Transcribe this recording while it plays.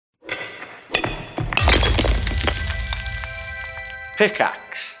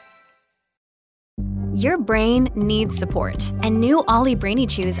Pickaxe. Your brain needs support, and new Ollie Brainy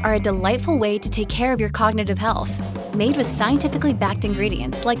Chews are a delightful way to take care of your cognitive health. Made with scientifically backed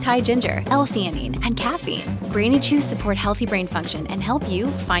ingredients like Thai ginger, L-theanine, and caffeine, Brainy Chews support healthy brain function and help you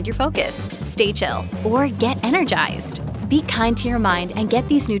find your focus, stay chill, or get energized. Be kind to your mind and get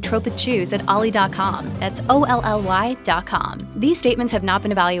these nootropic chews at ollie.com. That's OLLY.com. These statements have not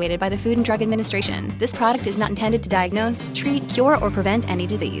been evaluated by the Food and Drug Administration. This product is not intended to diagnose, treat, cure, or prevent any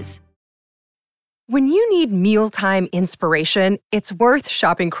disease. When you need mealtime inspiration, it's worth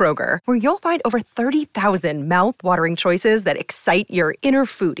shopping Kroger, where you'll find over 30,000 mouth-watering choices that excite your inner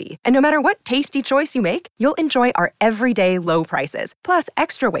foodie. And no matter what tasty choice you make, you'll enjoy our everyday low prices, plus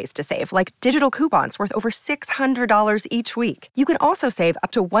extra ways to save, like digital coupons worth over $600 each week. You can also save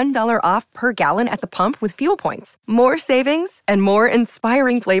up to $1 off per gallon at the pump with fuel points. More savings and more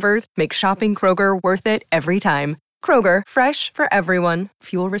inspiring flavors make shopping Kroger worth it every time. Kroger, fresh for everyone.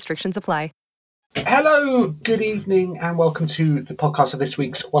 Fuel restrictions apply. Hello, good evening, and welcome to the podcast of this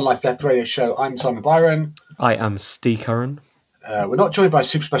week's One Life Left radio show. I'm Simon Byron. I am Steve Curran. We're not joined by a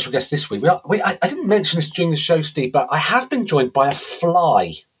super special guest this week. I didn't mention this during the show, Steve, but I have been joined by a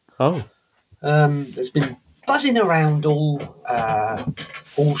fly. Oh. That's been buzzing around all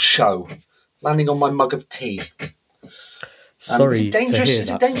show, landing on my mug of tea. Sorry to hear Is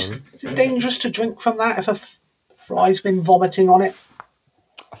it dangerous to drink from that if a fly's been vomiting on it?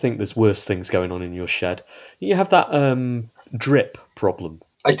 I think there's worse things going on in your shed. You have that drip problem.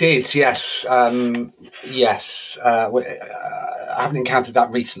 I did, yes. I haven't encountered that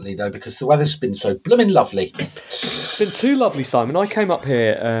recently, though, because the weather's been so blooming lovely. It's been too lovely, Simon. I came up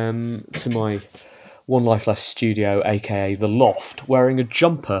here to my One Life Left studio, a.k.a. The Loft, wearing a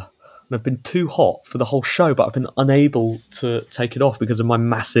jumper. And I've been too hot for the whole show, but I've been unable to take it off because of my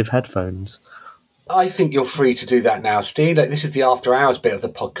massive headphones. I think you're free to do that now, Steve. This is the after hours bit of the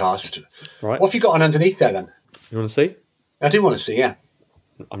podcast. Right. What have you got on underneath there, then? You want to see? I do want to see, yeah.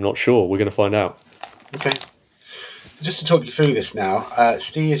 I'm not sure. We're going to find out. Okay. Just to talk you through this now,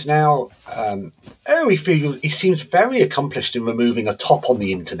 Steve is now... he seems very accomplished in removing a top on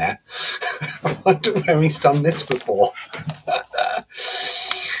the internet. I wonder where he's done this before.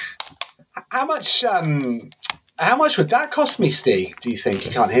 How much would that cost me, Steve? Do you think?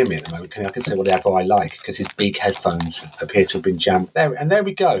 You can't hear me at the moment. I can say whatever I like because his big headphones appear to have been jammed. There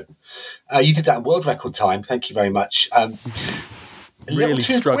we go. You did that in world record time. Thank you very much. Really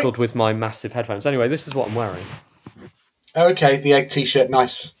struggled with my massive headphones. Anyway, this is what I'm wearing. Okay, the egg t-shirt,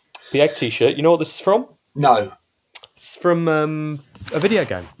 nice. The egg t-shirt. You know what this is from? No. It's from a video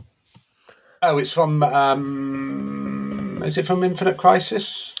game. Oh, it's from... is it from Infinite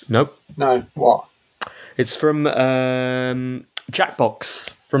Crisis? Nope. No, what? It's from Jackbox,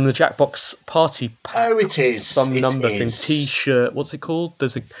 from the Jackbox Party Pack. Oh, it is. Some number thing. T-shirt. What's it called?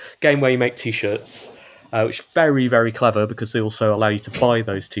 There's a game where you make T-shirts, which is very, very clever because they also allow you to buy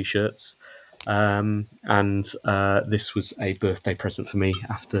those T-shirts. And this was a birthday present for me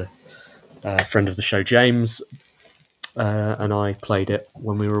after a friend of the show, James, and I played it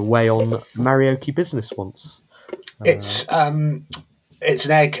when we were away on Marioki business once. It's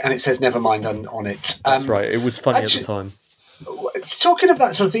an egg, and it says "Nevermind" on it. That's right. It was funny at the time. Talking of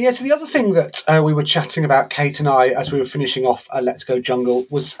that sort of thing, so the other thing that we were chatting about, Kate and I, as we were finishing off Let's Go Jungle,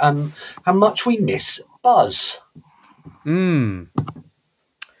 was how much we miss Buzz. Maybe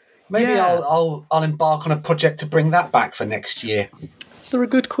I'll embark on a project to bring that back for next year. Is there a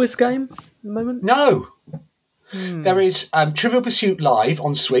good quiz game at the moment? No. There is Trivial Pursuit Live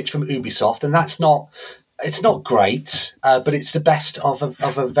on Switch from Ubisoft, and that's not... It's not great, but it's the best of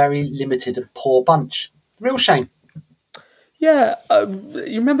a very limited and poor bunch. Real shame. Yeah,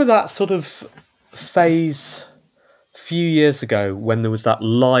 you remember that sort of phase a few years ago when there was that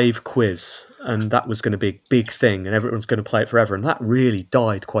live quiz, and that was going to be a big thing, and everyone's going to play it forever, and that really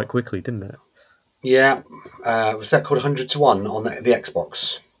died quite quickly, didn't it? Yeah. Was that called 100 to 1 on the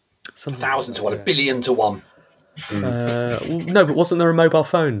Xbox? 1,000 to 1, 1 billion to 1. No, but wasn't there a mobile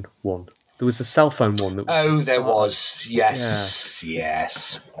phone one? There was a cell phone one. There was. Yes. Yeah.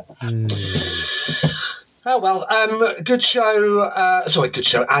 Yes. Oh, well, good show. Good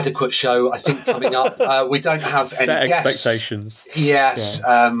show. Adequate show, I think, coming up. We don't have any Set guests. Expectations. Yes.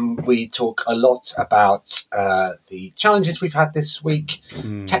 Yeah. We talk a lot about the challenges we've had this week,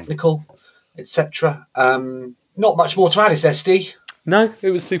 technical, etc. Not much more to add, is there, Steve? No, it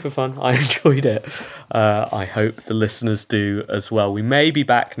was super fun. I enjoyed it. I hope the listeners do as well. We may be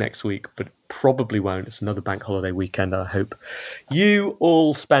back next week, but probably won't. It's another bank holiday weekend. I hope you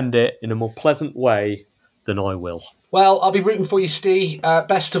all spend it in a more pleasant way than I will. Well, I'll be rooting for you, Steve.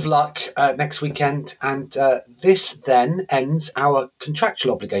 Best of luck next weekend. And this then ends our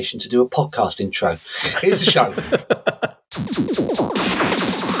contractual obligation to do a podcast intro. Here's the show.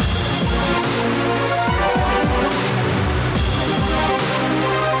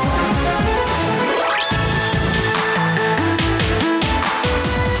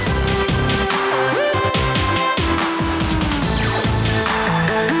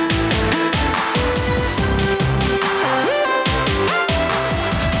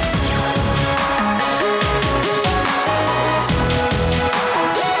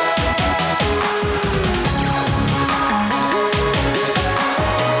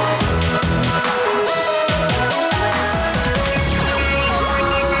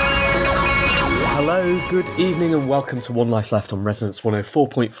 Good evening and welcome to One Life Left on Resonance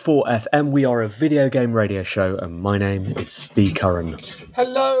 104.4 FM. We are a video game radio show and my name is Steve Curran.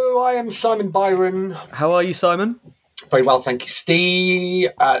 Hello, I am Simon Byron. How are you, Simon? Very well, thank you, Steve.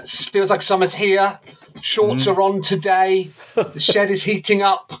 Feels like summer's here. Shorts are on today. The shed is heating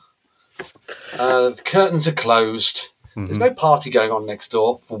up. The curtains are closed. There's no party going on next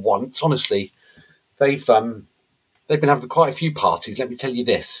door for once, honestly. They've been having quite a few parties, let me tell you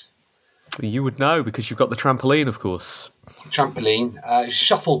this. You would know because you've got the trampoline, of course. Trampoline.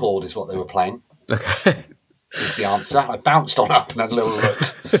 Shuffleboard is what they were playing. Okay. Is the answer. I bounced on up and had a little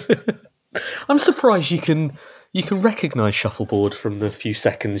look. I'm surprised you can recognise shuffleboard from the few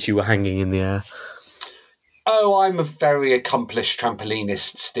seconds you were hanging in the air. Oh, I'm a very accomplished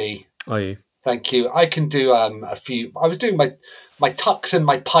trampolinist, Steve. Are you? Thank you. I can do a few. I was doing my tucks and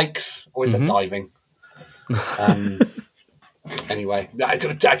my pikes. Always at diving. Anyway,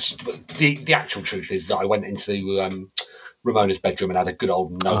 the actual truth is that I went into Ramona's bedroom and had a good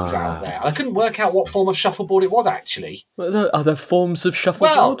old nose out there. I couldn't work out what form of shuffleboard it was, actually. Are there forms of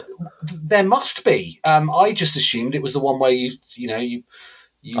shuffleboard? Well, there must be. I just assumed it was the one where you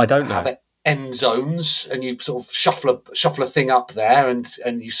I don't have know. End zones and you sort of shuffle a thing up there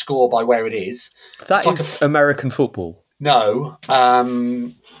and you score by where it is. That is American football. No,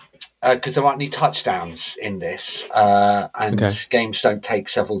 because there aren't any touchdowns in this, and games don't take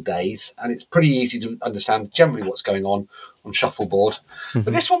several days, and it's pretty easy to understand generally what's going on shuffleboard. But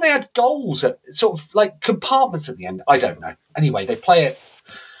this one, they had goals at sort of like compartments at the end. I don't know. Anyway, they play it.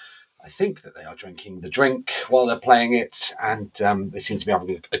 I think that they are drinking the drink while they're playing it, and they seem to be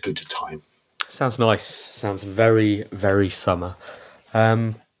having a good time. Sounds nice. Sounds very, very summer.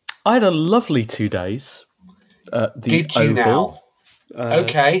 I had a lovely 2 days at the Did you Oval. now?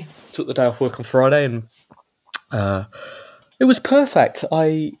 Okay. Took the day off work on Friday and it was perfect.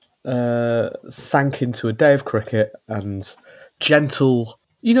 I sank into a day of cricket and gentle,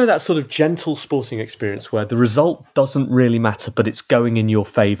 that sort of gentle sporting experience where the result doesn't really matter, but it's going in your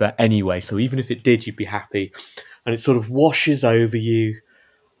favour anyway. So even if it did, you'd be happy. And it sort of washes over you,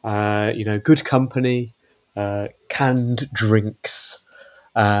 good company, canned drinks,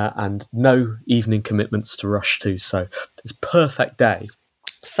 and no evening commitments to rush to. So it's a perfect day.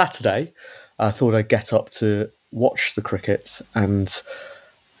 Saturday, I thought I'd get up to watch the cricket, and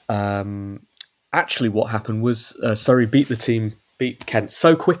actually what happened was Surrey beat Kent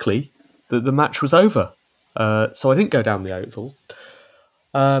so quickly that the match was over. So I didn't go down the Oval.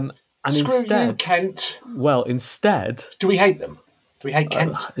 And Screw instead, you, Kent. Well, instead... Do we hate them? Do we hate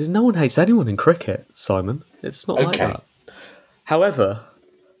Kent? No one hates anyone in cricket, Simon. It's not like that. However...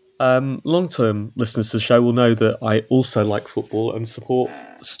 long-term listeners to the show will know that I also like football and support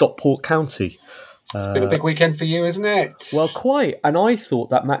Stockport County. It's been a big weekend for you, isn't it? Well, quite. And I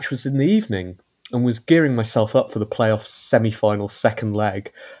thought that match was in the evening and was gearing myself up for the playoff semi-final second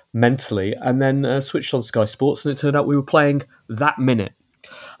leg mentally, and then switched on Sky Sports, and it turned out we were playing that minute.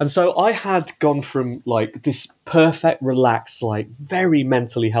 And so I had gone from like this perfect, relaxed, like very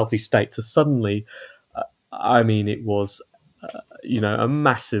mentally healthy state to suddenly, it was... a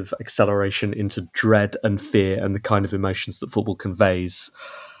massive acceleration into dread and fear and the kind of emotions that football conveys.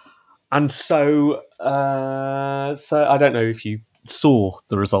 And so I don't know if you saw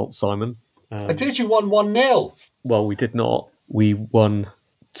the result, Simon. I did. You won 1-0. Well, we did not. We won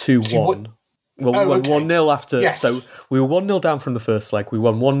 2-1. Well, we won 1-0 after. Yes. So we were 1-0 down from the first leg. We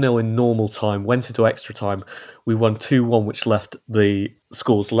won 1-0 in normal time, went into extra time. We won 2-1, which left the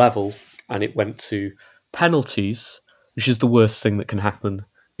scores level, and it went to penalties, which is the worst thing that can happen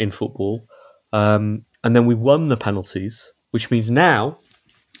in football. And then we won the penalties, which means now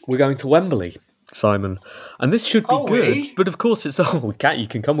we're going to Wembley, Simon. And this should be good. We? But of course, you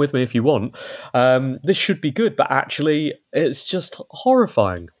can come with me if you want. This should be good, but actually it's just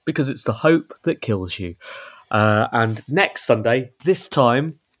horrifying because it's the hope that kills you. And next Sunday,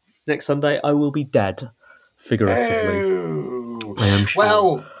 I will be dead figuratively. Oh. I am sure.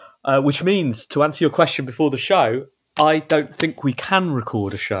 Well, Which means, to answer your question before the show, I don't think we can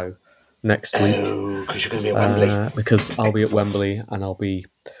record a show next week. because you're going to be at Wembley. Because I'll be at Wembley and I'll be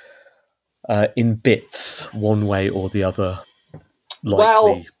in bits one way or the other.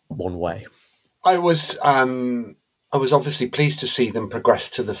 Likely one way. I was obviously pleased to see them progress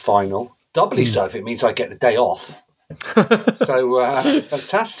to the final. Doubly so if it means I get the day off. So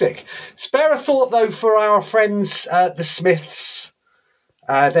fantastic. Spare a thought though for our friends the Smiths.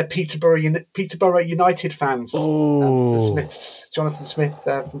 They're Peterborough United fans. The Smiths, Jonathan Smith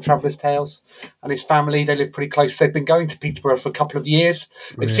from Traveller's Tales, and his family. They live pretty close. They've been going to Peterborough for a couple of years.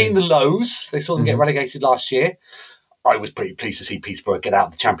 They've seen the lows. They saw them get relegated last year. I was pretty pleased to see Peterborough get out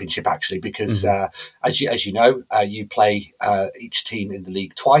of the Championship, actually, because as you know, you play each team in the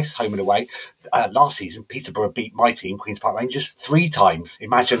league twice, home and away. Last season, Peterborough beat my team, Queen's Park Rangers, 3 times.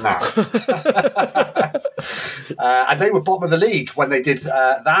 Imagine that. And they were bottom of the league when they did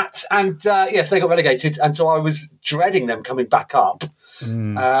that. And yes, they got relegated. And so I was dreading them coming back up.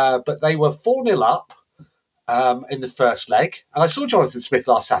 But they were 4-0 up. In the first leg, and I saw Jonathan Smith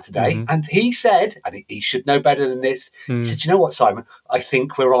last Saturday, and he said, and he should know better than this, he said, "You know what, Simon? I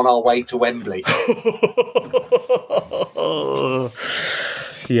think we're on our way to Wembley."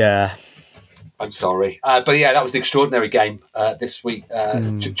 Yeah. I'm sorry. But yeah, that was an extraordinary game this week,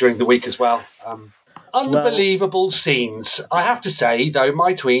 during the week as well. Unbelievable scenes. I have to say, though,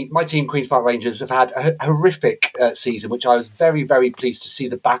 my team, Queen's Park Rangers, have had a horrific season, which I was very, very pleased to see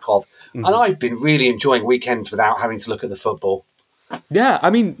the back of. And I've been really enjoying weekends without having to look at the football. Yeah, I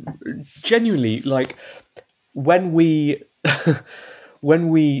mean, genuinely, like, when we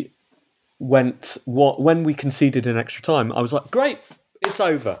conceded in extra time, I was like, great, it's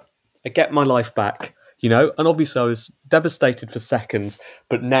over. I get my life back. You know, and obviously I was devastated for seconds,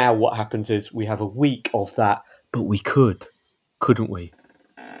 but now what happens is we have a week of that, but we couldn't we?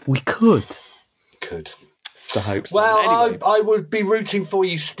 We could. It's the hope. Well, anyway. I would be rooting for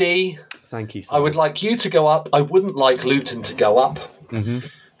you, Steve. Thank you, Simon. I would like you to go up. I wouldn't like Luton to go up. And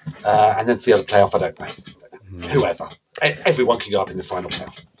then for the other playoff, I don't know. Whoever. Everyone can go up in the final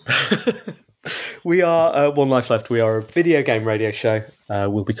playoff. We are One Life Left. We are a video game radio show.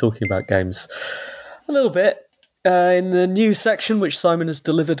 We'll be talking about games a little bit in the news section, which Simon has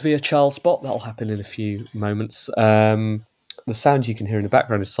delivered via Charles Bot. That'll happen in a few moments. The sound you can hear in the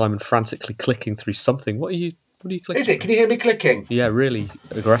background is Simon frantically clicking through something. What are you clicking? Is it? Can you hear me clicking? Yeah, really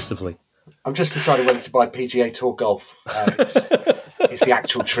aggressively. I'm just deciding whether to buy PGA Tour Golf. It's the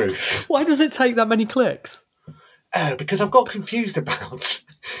actual truth. Why does it take that many clicks? Because I've got confused about...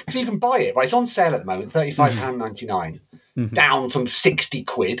 Because you can buy it, right? It's on sale at the moment, £35.99. Down from 60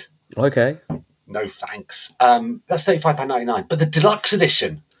 quid. Okay. No thanks. That's £35.99. But the deluxe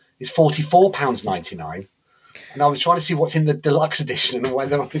edition is £44.99. And I was trying to see what's in the deluxe edition and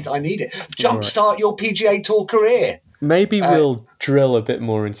whether I need it. Jumpstart your PGA Tour career. Maybe we'll drill a bit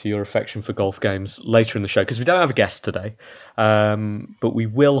more into your affection for golf games later in the show, because we don't have a guest today. But we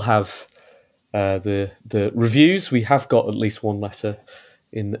will have the reviews. We have got at least one letter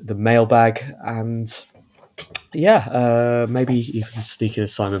in the mailbag. And yeah, maybe even sneak in a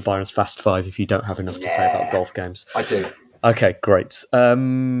Simon Byron's Fast Five if you don't have enough to say about golf games. I do. Okay, great.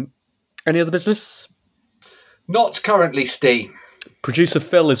 Any other business? Not currently, Steve. Producer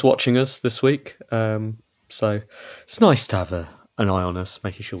Phil is watching us this week, so it's nice to have an eye on us,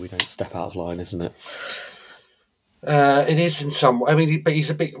 making sure we don't step out of line, isn't it? It is in some way. I mean, but he's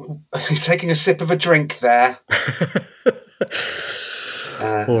taking a sip of a drink there.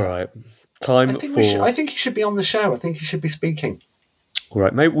 All right. I think he should be on the show. I think he should be speaking. All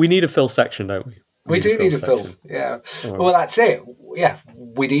right, mate. We need a Phil section, don't we? We do need a Phil. Yeah. Right. Well, that's it. Yeah.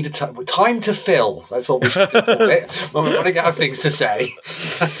 We need a time to fill. That's what we should do it when we're running out of things to say.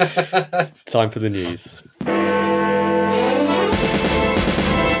 It's time for the news.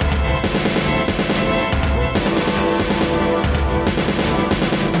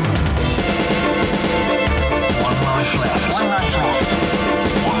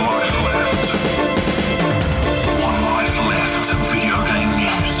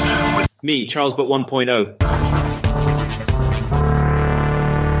 Me, Charles But 1.0.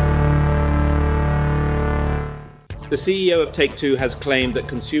 The CEO of Take-Two has claimed that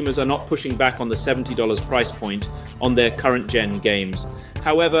consumers are not pushing back on the $70 price point on their current-gen games.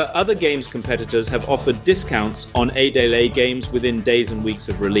 However, other games competitors have offered discounts on AAA games within days and weeks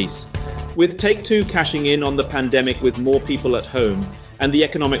of release. With Take-Two cashing in on the pandemic with more people at home and the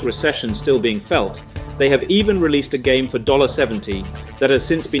economic recession still being felt, they have even released a game for $70 that has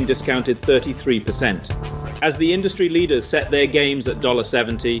since been discounted 33%. As the industry leaders set their games at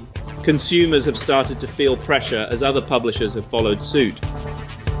 $1.70, consumers have started to feel pressure as other publishers have followed suit.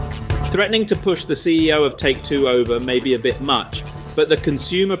 Threatening to push the CEO of Take-Two over may be a bit much, but the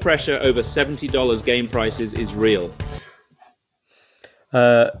consumer pressure over $70 game prices is real.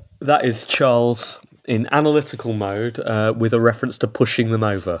 That is Charles in analytical mode with a reference to pushing them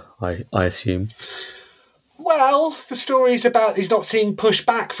over, I assume. Well, the story is about he's not seeing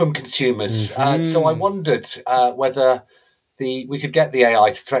pushback from consumers. So I wondered whether we could get the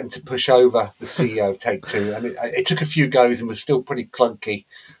AI to threaten to push over the CEO of Take-Two. And it took a few goes and was still pretty clunky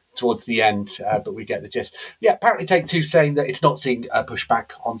towards the end, but we get the gist. Yeah, apparently Take-Two saying that it's not seeing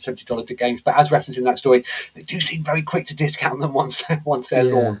pushback on $70 to games, but as referenced in that story, they do seem very quick to discount them once they're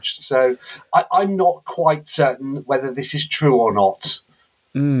launched. So I'm not quite certain whether this is true or not.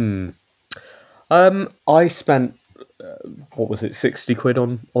 I spent, what was it, 60 quid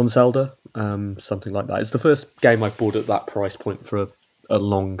on Zelda? Something like that. It's the first game I've bought at that price point for a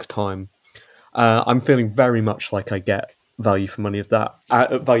long time. I'm feeling very much like I get value for money for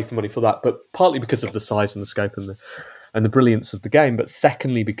that, but partly because of the size and the scope and the brilliance of the game, but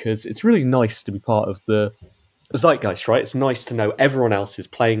secondly because it's really nice to be part of the zeitgeist, right? It's nice to know everyone else is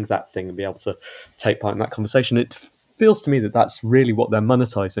playing that thing and be able to take part in that conversation. It feels to me that that's really what they're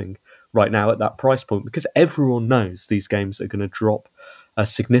monetizing right now at that price point, because everyone knows these games are going to drop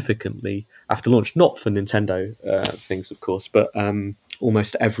significantly after launch. Not for Nintendo things, of course, but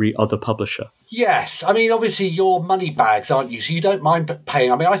almost every other publisher. Yes, I mean, obviously you're money bags, aren't you? So you don't mind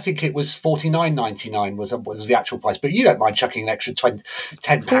paying. I mean, I think it was $49.99 was the actual price, but you don't mind chucking an extra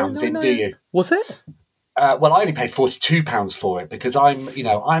 £10 in, do you? Was it? Well, I only paid £42 for it because I'm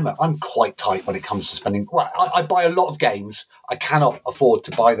quite tight when it comes to spending. Well, I buy a lot of games. I cannot afford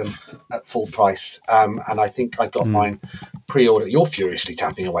to buy them at full price, and I think I got mine pre-order. You're furiously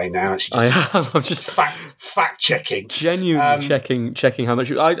tapping away now. I am. I'm just fact checking, genuinely checking how much.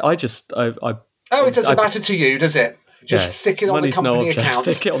 It doesn't matter to you, does it? Just stick it on the company account.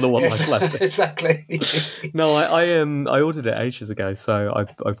 Stick it on the one life left. Exactly. No, I ordered it ages ago, so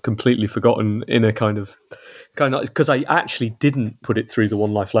I've completely forgotten in a kind of because I actually didn't put it through the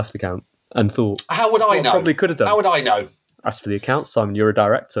one life left account and thought. How would I know? Probably could have done. How would I know? Ask for the account, Simon. You're a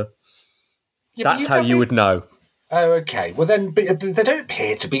director. Yeah, that's how you would know. Oh, okay. Well, then they don't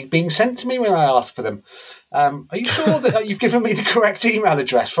appear to be being sent to me when I ask for them. Are you sure that you've given me the correct email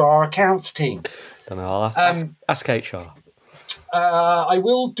address for our accounts team? Don't know. I'll ask HR. I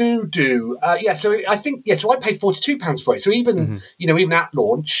will do. So I think So I paid £42 for it. So even even at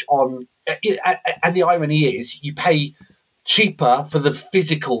launch and the irony is you pay cheaper for the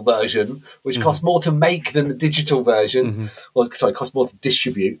physical version, which costs more to make than the digital version. Well, sorry, costs more to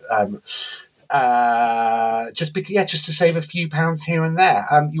distribute. Just to save a few pounds here and there.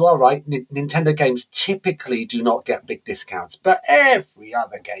 You are right. Nintendo games typically do not get big discounts, but every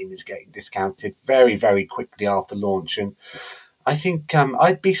other game is getting discounted very, very quickly after launch. And I think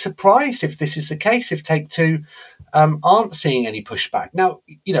I'd be surprised if this is the case, if Take-Two aren't seeing any pushback. Now,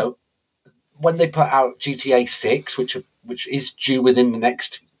 when they put out GTA 6, which is due within the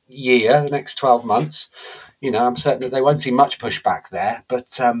next year, the next 12 months, I'm certain that they won't see much pushback there.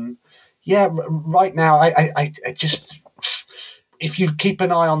 But right now, I just, if you keep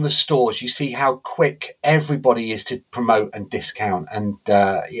an eye on the stores, you see how quick everybody is to promote and discount. And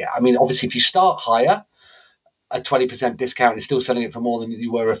obviously, if you start higher, a 20% discount is still selling it for more than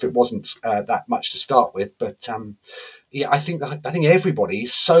you were if it wasn't that much to start with. But I think everybody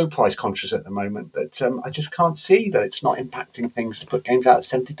is so price conscious at the moment that I just can't see that it's not impacting things to put games out at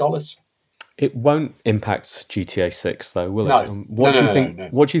 $70. It won't impact GTA 6 though, will no. it? What do you think? No.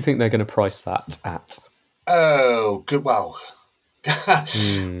 What do you think they're going to price that at? Oh, good. Well,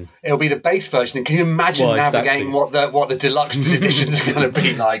 it'll be the base version. And can you imagine navigating what the deluxe edition is going to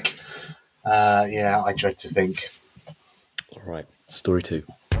be like? I dread to think. All right, story 2.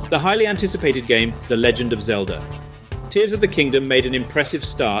 The highly anticipated game, The Legend of Zelda. Tears of the Kingdom made an impressive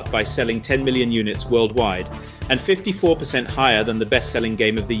start by selling 10 million units worldwide, and 54% higher than the best-selling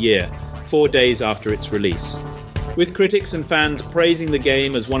game of the year, 4 days after its release. With critics and fans praising the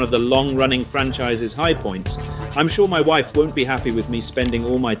game as one of the long-running franchise's high points, I'm sure my wife won't be happy with me spending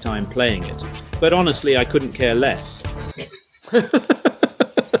all my time playing it. But honestly, I couldn't care less.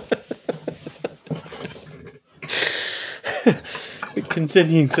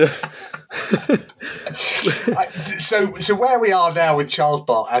 Continuing to... So where we are now with Charles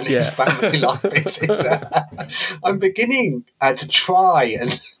Bott and his family life, I'm beginning to try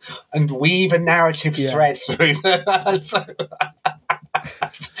and weave a narrative thread through.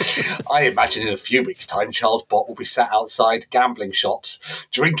 I imagine in a few weeks' time, Charles Bott will be sat outside gambling shops,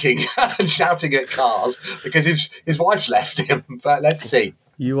 drinking and shouting at cars because his wife's left him. But let's see.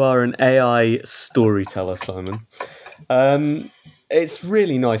 You are an AI storyteller, Simon. It's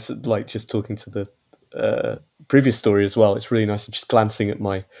really nice, like just talking to the previous story as well. It's really nice just glancing at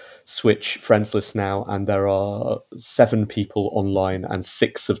my Switch friends list now, and there are 7 people online, and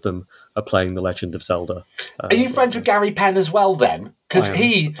 6 of them are playing The Legend of Zelda. Are you friends with Gary Penn as well, then? Because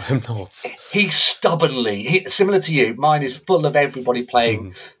I'm not. He stubbornly, similar to you, mine is full of everybody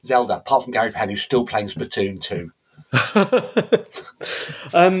playing Zelda, apart from Gary Penn, who's still playing Splatoon 2.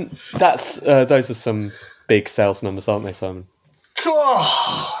 Those are some big sales numbers, aren't they, Simon?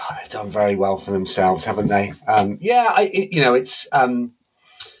 Oh, they've done very well for themselves, haven't they? It's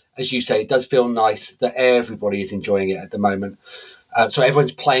as you say, it does feel nice that everybody is enjoying it at the moment. So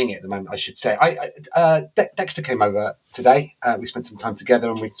everyone's playing it at the moment, I should say. Dexter came over today. We spent some time together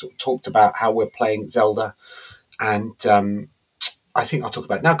and we sort of talked about how we're playing Zelda. And I think I'll talk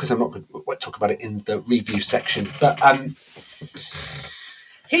about it now because I'm not going to talk about it in the review section. But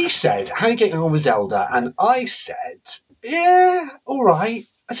he said, how are you getting on with Zelda? And I said, yeah, all right.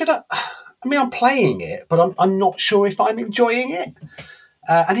 I said, I'm playing it, but I'm not sure if I'm enjoying it.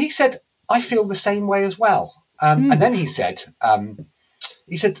 And he said, I feel the same way as well. And then he said,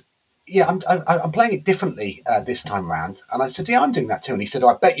 yeah, I'm playing it differently this time round. And I said, yeah, I'm doing that too. And he said,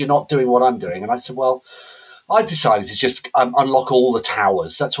 I bet you're not doing what I'm doing. And I said, well, I've decided to just unlock all the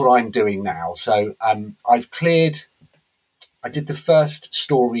towers. That's what I'm doing now. So I did the first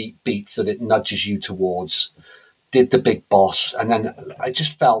story beats that it nudges you towards, did the big boss. And then I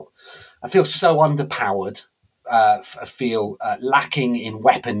feel so underpowered. I feel lacking in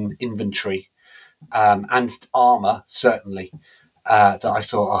weapon inventory. And armor, certainly, that I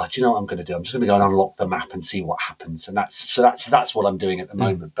thought, do you know what I'm going to do? I'm just going to go and unlock the map and see what happens. And that's what I'm doing at the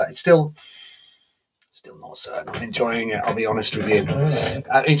moment. But it's still not certain I'm enjoying it. I'll be honest with you.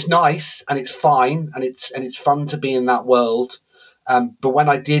 It's nice and it's fine and it's fun to be in that world. But when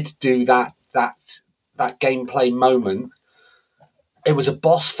I did do that gameplay moment, it was a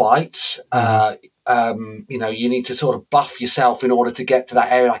boss fight. You need to sort of buff yourself in order to get to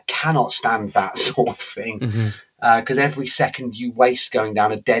that area. I cannot stand that sort of thing because every second you waste going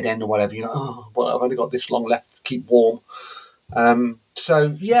down a dead end or whatever, I've only got this long left to keep warm.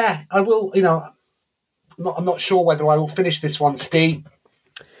 So yeah, I will. I'm not sure whether I will finish this one, Steve.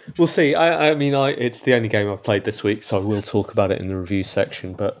 We'll see. It's the only game I've played this week, so I will talk about it in the review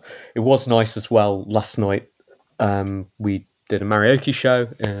section. But it was nice as well. Last night, we did a karaoke show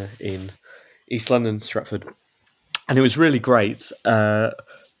in East London, Stratford, and it was really great.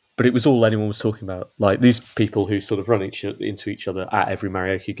 But it was all anyone was talking about, like these people who sort of run into each other at every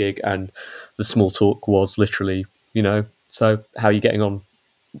karaoke gig, and the small talk was literally, so how are you getting on?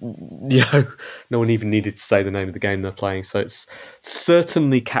 No one even needed to say the name of the game they're playing, so it's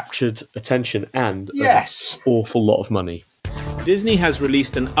certainly captured attention and an awful lot of money. Disney has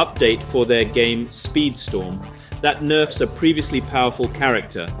released an update for their game Speedstorm that nerfs a previously powerful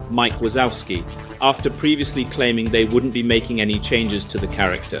character, Mike Wazowski, after previously claiming they wouldn't be making any changes to the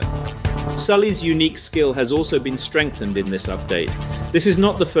character. Sully's unique skill has also been strengthened in this update. This is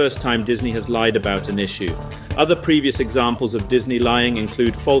not the first time Disney has lied about an issue. Other previous examples of Disney lying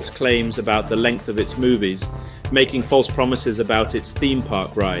include false claims about the length of its movies, making false promises about its theme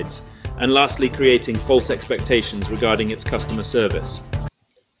park rides, and lastly creating false expectations regarding its customer service.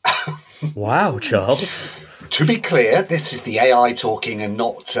 Wow, Charles. To be clear, this is the AI talking and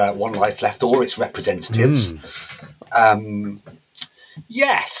not One Life Left or its representatives.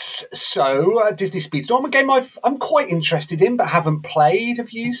 Yes, so Disney Speedstorm, a game I'm quite interested in but haven't played.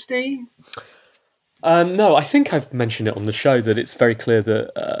 Have you, Steve? No, I think I've mentioned it on the show that it's very clear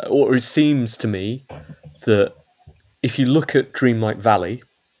that, or it seems to me, that if you look at Dreamlight Valley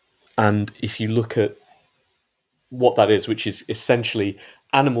and if you look at what that is, which is essentially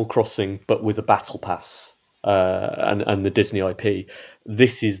Animal Crossing but with a battle pass and the Disney IP,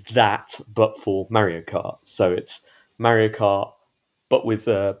 this is that but for Mario Kart. So it's Mario Kart but with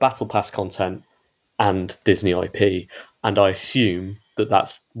battle pass content and Disney IP, and I assume that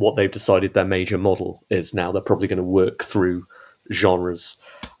that's what they've decided their major model is now. They're probably going to work through genres,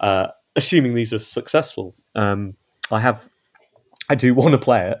 assuming these are successful. I do want to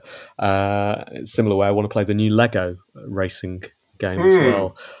play it. Similar way, I want to play the new Lego racing game as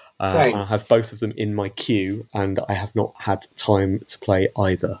well. I have both of them in my queue, and I have not had time to play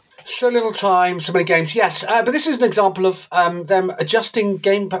either. So little time, so many games. Yes, but this is an example of them adjusting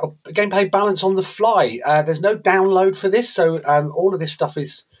gameplay balance on the fly. There's no download for this, so all of this stuff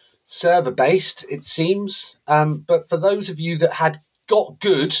is server-based, it seems. But for those of you that had got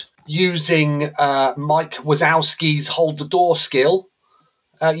good using Mike Wazowski's hold the door skill,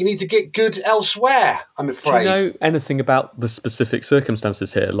 you need to get good elsewhere, I'm Do afraid. you know anything about the specific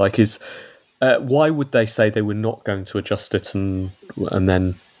circumstances here? Like, why would they say they were not going to adjust it and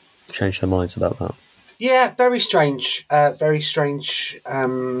then change their minds about that? Yeah, very strange. Very strange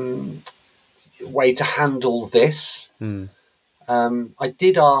way to handle this. I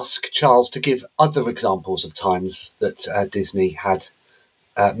did ask Charles to give other examples of times that Disney had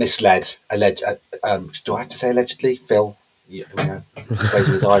misled. Do I have to say allegedly, Phil? Yeah,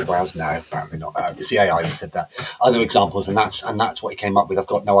 raising his eyebrows. No, apparently not. It's the AI that said that. Other examples, and that's what he came up with. I've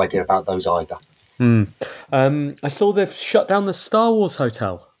got no idea about those either. I saw they've shut down the Star Wars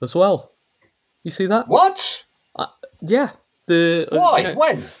hotel as well. You see that? What? Yeah. Why?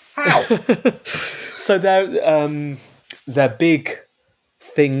 When? How? So their big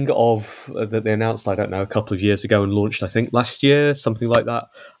thing that they announced, I don't know, a couple of years ago and launched, I think, last year, something like that.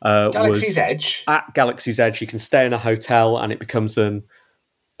 Galaxy's was Edge? At Galaxy's Edge, you can stay in a hotel and it becomes an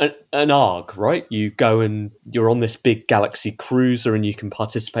ARG, right? You go and you're on this big Galaxy cruiser and you can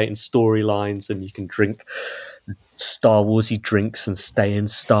participate in storylines and you can drink Star Warsy drinks and stay in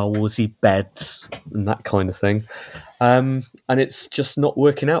Star Warsy beds and that kind of thing. And it's just not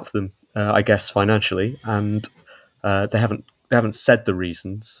working out for them, I guess, financially. And they haven't said the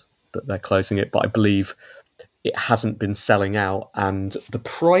reasons that they're closing it, but I believe it hasn't been selling out, and the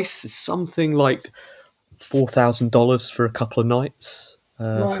price is something like $4,000 for a couple of nights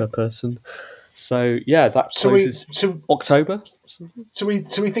per person. So yeah, that closes October. So we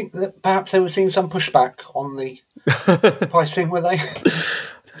think that perhaps they were seeing some pushback on the pricing, were they?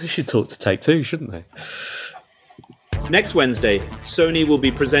 They should talk to Take-Two, shouldn't they? Next Wednesday, Sony will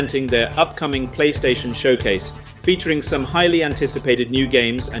be presenting their upcoming PlayStation Showcase, featuring some highly anticipated new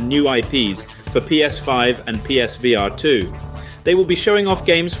games and new IPs for PS5 and PSVR 2. They will be showing off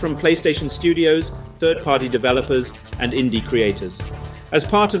games from PlayStation Studios, third-party developers, and indie creators. As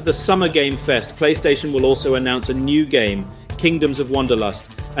part of the Summer Game Fest, PlayStation will also announce a new game, Kingdoms of Wanderlust,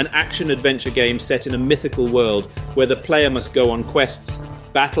 an action-adventure game set in a mythical world where the player must go on quests,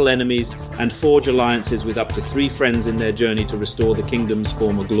 battle enemies, and forge alliances with up to 3 friends in their journey to restore the kingdom's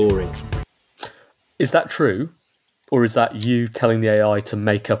former glory. Is that true? Or is that you telling the AI to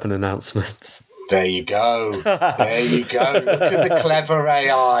make up an announcement? There you go. There you go. Look at the clever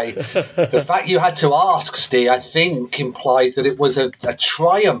AI. The fact you had to ask, Steve, I think implies that it was a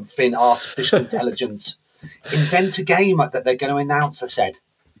triumph in artificial intelligence. Invent a game that they're going to announce, I said.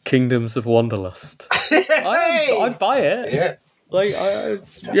 Kingdoms of Wanderlust. I buy it. Yeah. It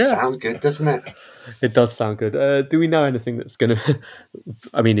does sound good, doesn't it? It does sound good. Do we know anything that's going to...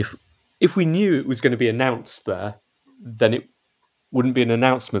 I mean, if we knew it was going to be announced there, then it wouldn't be an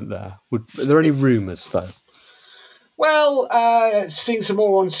announcement there. Are there any rumours, though? Well, seeing some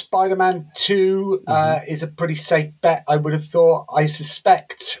more on Spider-Man 2 is a pretty safe bet, I would have thought. I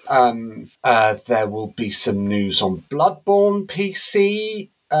suspect there will be some news on Bloodborne PC,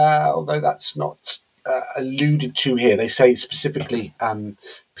 although that's not alluded to here. They say specifically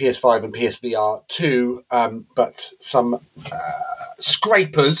PS5 and PSVR 2, but some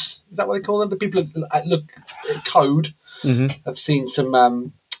scrapers, is that what they call them? The people that look at code have seen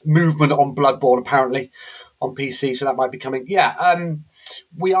some movement on Bloodborne, apparently, on PC, so that might be coming. Yeah,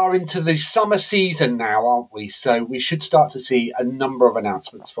 we are into the summer season now, aren't we? So we should start to see a number of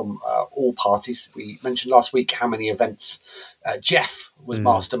announcements from all parties. We mentioned last week how many events Jeff was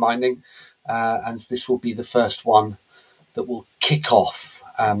masterminding, and this will be the first one that will kick off.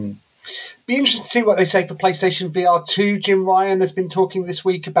 Be interesting to see what they say for PlayStation VR 2. Jim Ryan has been talking this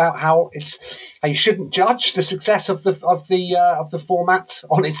week about how you shouldn't judge the success of the format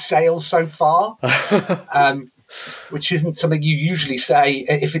on its sales so far, which isn't something you usually say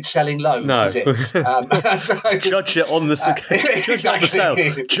if it's selling loads, is it? So, judge it on the sales.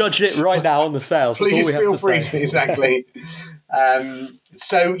 Judge it right now on the sales. That's Please all we have feel to free. say. Exactly.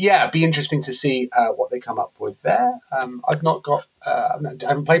 So yeah, be interesting to see what they come up with there. I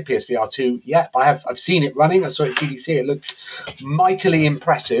haven't played PSVR 2 yet, but I've seen it running. I saw it at GDC. It looks mightily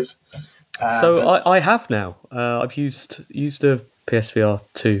impressive. I have now. I've used a PSVR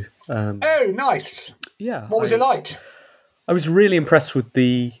 2. Oh, nice. Yeah. What was it like? I was really impressed with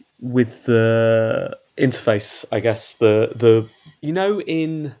the interface. I guess the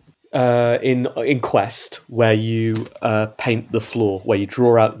in Quest, where you paint the floor, where you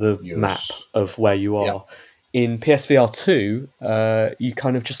draw out the map of where you are. Yep. In PSVR 2, you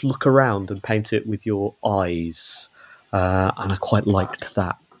kind of just look around and paint it with your eyes, and I quite liked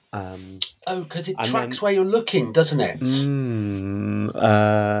that. Because it tracks where you're looking, doesn't it?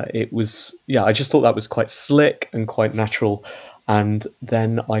 It was, I just thought that was quite slick and quite natural. And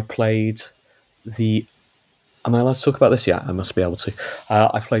then I played the... Am I allowed to talk about this? Yeah, I must be able to.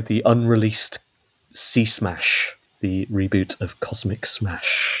 I played the unreleased Sea Smash, the reboot of Cosmic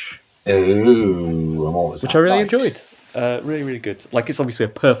Smash. Ooh, and what was which that I really like? enjoyed. Really, really good. Like, it's obviously a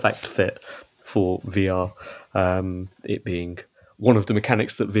perfect fit for VR. It being one of the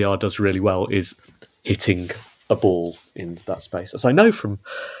mechanics that VR does really well is hitting a ball in that space, as I know from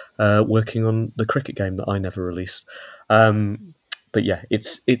working on the cricket game that I never released. But yeah,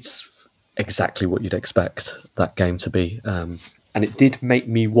 it's exactly what you'd expect that game to be, and it did make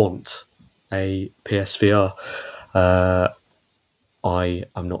me want a PSVR. I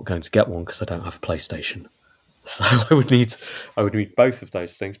am not going to get one because I don't have a PlayStation. So I would need both of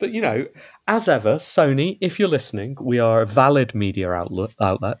those things. But, you know, as ever, Sony, if you're listening, we are a valid media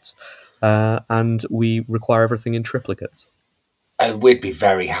outlet, and we require everything in triplicate. And we'd be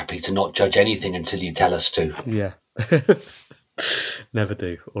very happy to not judge anything until you tell us to. Yeah. Never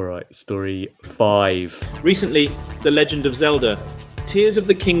do. All right, story 5. Recently, The Legend of Zelda. Tears of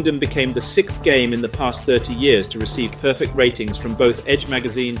the Kingdom became the 6th game in the past 30 years to receive perfect ratings from both Edge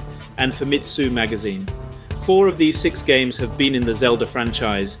magazine and Famitsu magazine. 4 of these 6 games have been in the Zelda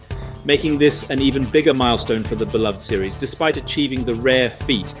franchise, making this an even bigger milestone for the beloved series, despite achieving the rare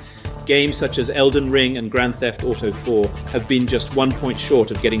feat. Games such as Elden Ring and Grand Theft Auto 4 have been just 1 point short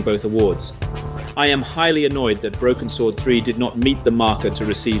of getting both awards. I am highly annoyed that Broken Sword 3 did not meet the marker to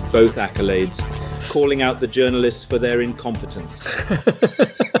receive both accolades, calling out the journalists for their incompetence.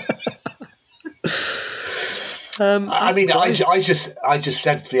 I just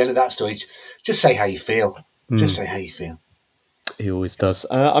said at the end of that story, just say how you feel. Just say how you feel. He always does.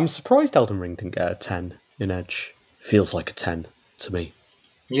 I'm surprised Elden Ring didn't get a 10 in Edge. Feels like a 10 to me.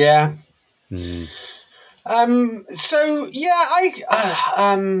 Yeah. So yeah,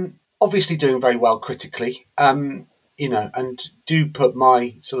 I obviously doing very well critically. You know, and do put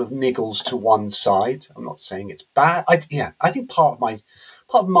my sort of niggles to one side. I'm not saying it's bad. I think part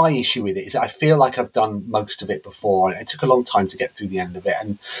of my issue with it is that I feel like I've done most of it before, and it took a long time to get through the end of it.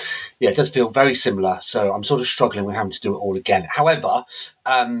 And yeah, it does feel very similar. So I'm sort of struggling with having to do it all again. However,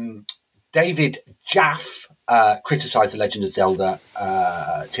 David Jaff criticised The Legend of Zelda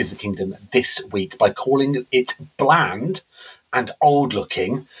Tears of the Kingdom this week by calling it bland and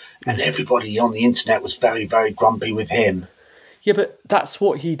old-looking, and everybody on the internet was very, very grumpy with him. Yeah, but that's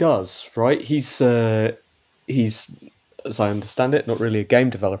what he does, right? He's, as I understand it, not really a game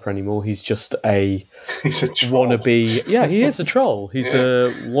developer anymore. He's just a He's a troll. wannabe. Yeah, he is a troll. He's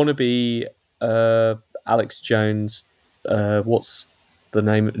a wannabe Alex Jones. What's the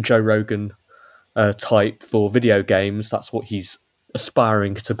name? Joe Rogan type for video games. That's what he's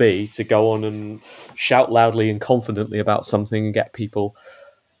aspiring to be, to go on and shout loudly and confidently about something and get people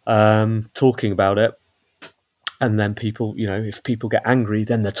talking about it. And then people, you know, if people get angry,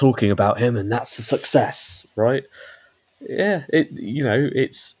 then they're talking about him, and that's a success, right? Yeah,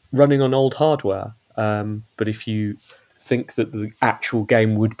 it's running on old hardware. But if you think that the actual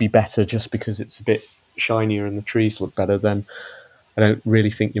game would be better just because it's a bit shinier and the trees look better, then I don't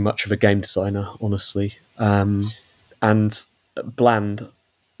really think you're much of a game designer, honestly. And bland,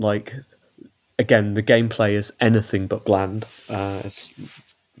 like, again, the gameplay is anything but bland. It's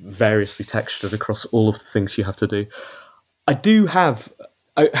variously textured across all of the things you have to do. I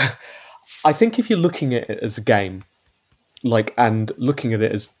think if you're looking at it as a game, like, and looking at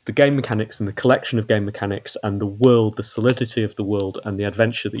it as the game mechanics and the collection of game mechanics and the world, the solidity of the world and the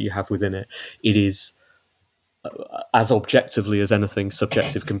adventure that you have within it, it is, as objectively as anything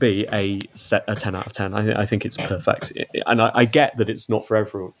subjective can be, a 10 out of 10. I think it's perfect. And I get that it's not for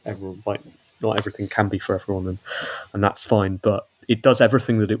everyone. Like, not everything can be for everyone, and that's fine, but it does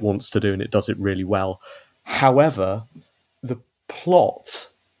everything that it wants to do, and it does it really well. However, the plot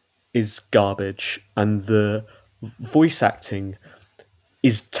is garbage, and the voice acting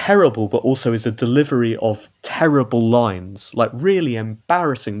is terrible, but also is a delivery of terrible lines, like really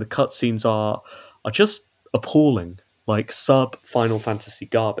embarrassing. The cutscenes are just appalling, like sub Final Fantasy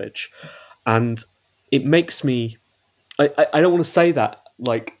garbage, and it makes me. I don't want to say that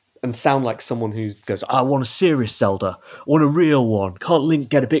like and sound like someone who goes, I want a serious Zelda, I want a real one. Can't Link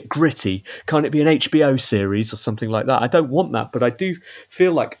get a bit gritty? Can't it be an HBO series or something like that? I don't want that, but I do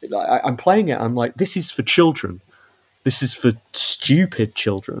feel like I'm playing it. I'm like, this is for children. This is for stupid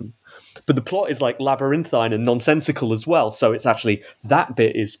children. But the plot is like labyrinthine and nonsensical as well. So it's actually, that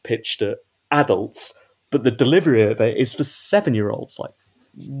bit is pitched at adults, but the delivery of it is for 7-year-olds, like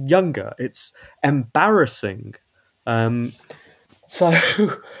younger. It's embarrassing. So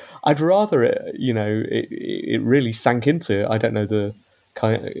I'd rather it really sank into, I don't know, the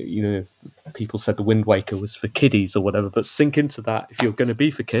people said the Wind Waker was for kiddies or whatever, but sink into that. If you're going to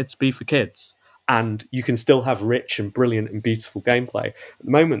be for kids, and you can still have rich and brilliant and beautiful gameplay. At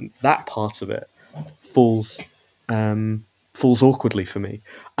the moment, that part of it falls awkwardly for me.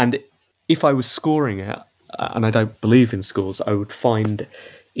 And if I was scoring it, and I don't believe in scores, I would find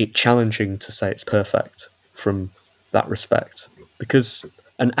it challenging to say it's perfect from that respect, because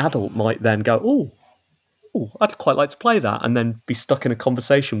an adult might then go, "Oh, I'd quite like to play that," and then be stuck in a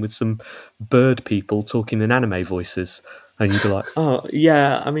conversation with some bird people talking in anime voices, and you'd be like, "Oh,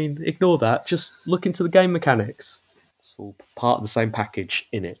 yeah, I mean, ignore that. Just look into the game mechanics. It's all part of the same package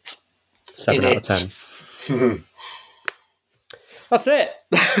in it." 7 out of 10. That's it.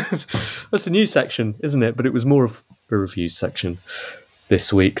 That's the news section, isn't it? But it was more of a review section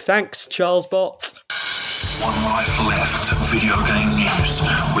this week. Thanks, Charles Bot. One Life Left video game news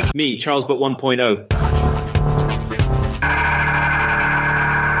with me, Charles Bot 1.0.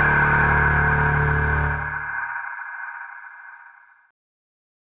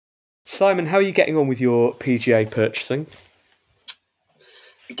 Simon, how are you getting on with your PGA purchasing?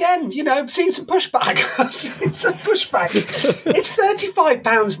 Again, I've seen some pushback. It's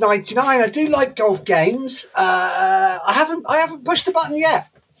 £35.99. I do like golf games. I haven't pushed the button yet.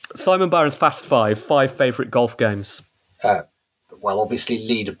 Simon Byron's Fast Five favourite golf games. Well, obviously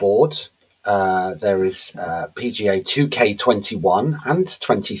leaderboard. There is PGA 2K21 and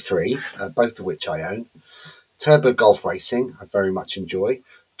 23, both of which I own. Turbo Golf Racing, I very much enjoy.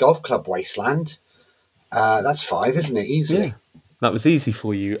 Golf Club Wasteland. That's 5, isn't it? Easily. Yeah, that was easy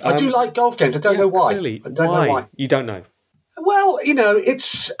for you. I do like golf games. I don't know why. Clearly. I don't know why. You don't know. Well,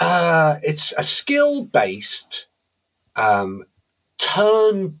 it's a skill-based,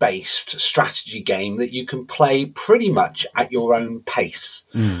 turn-based strategy game that you can play pretty much at your own pace.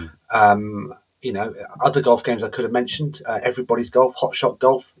 Other golf games I could have mentioned, Everybody's Golf, Hot Shot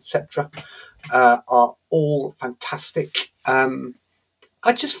Golf, etc., are all fantastic.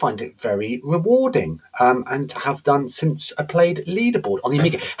 I just find it very rewarding, and have done since I played Leaderboard on the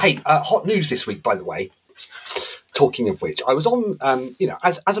Amiga. Hey, hot news this week, by the way. Talking of which, I was on,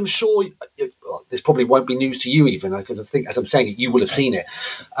 as I'm sure, this probably won't be news to you even, because I think as I'm saying it, you will have seen it.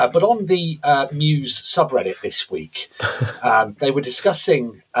 But on the Muse subreddit this week, they were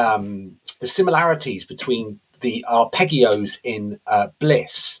discussing the similarities between the arpeggios in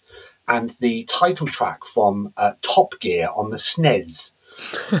Bliss and the title track from Top Gear on the SNES.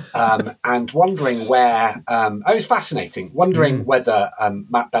 And wondering where it was fascinating, wondering whether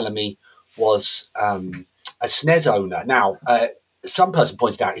Matt Bellamy was a SNES owner. Now, some person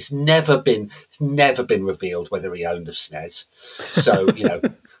pointed out it's never been revealed whether he owned a SNES. So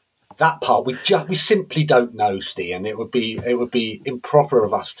that part we simply don't know, Steve, and it would be improper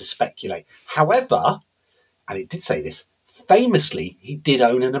of us to speculate. However, and it did say this, famously he did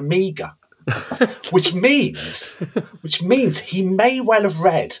own an Amiga. which means he may well have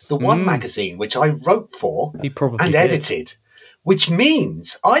read the one magazine which I wrote for and edited, which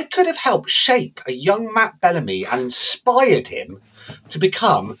means I could have helped shape a young Matt Bellamy and inspired him to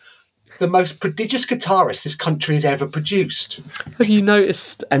become the most prodigious guitarist this country has ever produced. Have you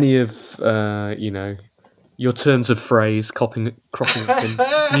noticed any of your turns of phrase cropping up in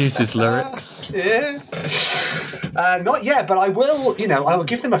Muse's lyrics? Yeah. Not yet, but I will. I will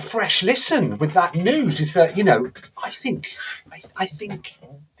give them a fresh listen with that news. Is that I think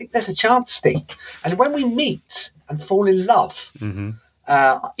there's a chance, Steve. And when we meet and fall in love, and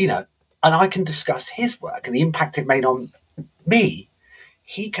I can discuss his work and the impact it made on me,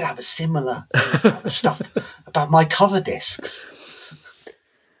 he could have a similar stuff about my cover discs.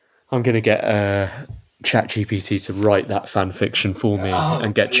 I'm going to get ChatGPT to write that fan fiction for me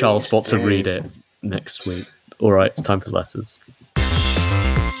and get Charles Bot to read it next week. All right, it's time for the letters.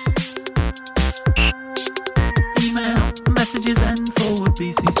 email, messages, and forward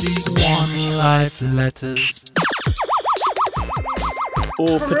BCC. One Life letters.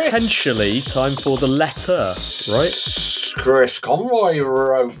 Or potentially time for the letter, right? Chris Conroy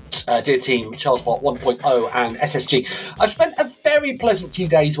wrote, Dear team, CharlesBot 1.0 and SSG. I've spent a very pleasant few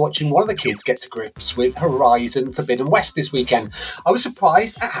days watching one of the kids get to grips with Horizon Forbidden West this weekend. I was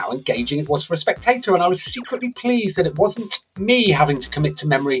surprised at how engaging it was for a spectator, and I was secretly pleased that it wasn't me having to commit to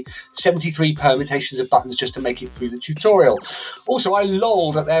memory 73 permutations of buttons just to make it through the tutorial. Also, I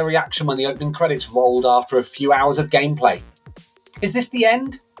lolled at their reaction when the opening credits rolled after a few hours of gameplay. Is this the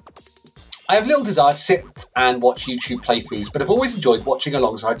end? I have little desire to sit and watch YouTube playthroughs, but I've always enjoyed watching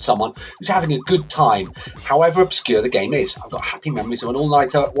alongside someone who's having a good time, however obscure the game is. I've got happy memories of an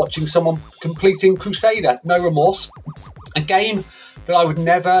all-nighter watching someone completing Crusader, no remorse, a game that I would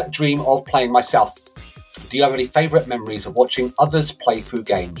never dream of playing myself. Do you have any favourite memories of watching others play through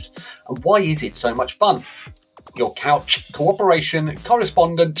games? And why is it so much fun? Your couch cooperation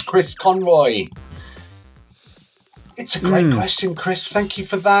correspondent, Chris Conroy. It's a great question, Chris. Thank you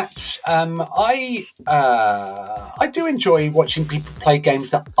for that. I do enjoy watching people play games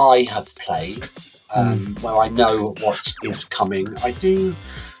that I have played, where I know what is coming. I do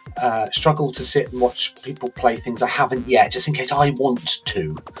struggle to sit and watch people play things I haven't yet, just in case I want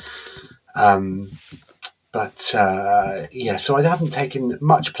to. So I haven't taken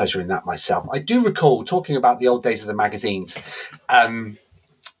much pleasure in that myself. I do recall talking about the old days of the magazines.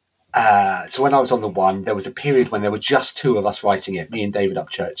 So when I was on the one, there was a period when there were just two of us writing it, me and David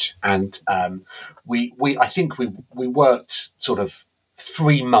Upchurch, and we worked sort of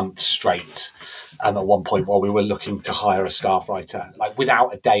 3 months straight at one point while we were looking to hire a staff writer, like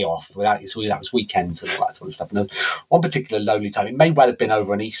without a day off, that was weekends and all that sort of stuff. And there was one particular lonely time, it may well have been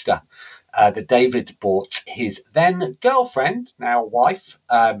over an Easter, that David brought his then girlfriend, now wife,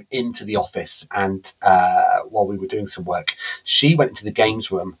 into the office, and while we were doing some work, she went into the games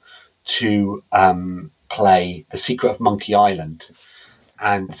room to play The Secret of Monkey Island,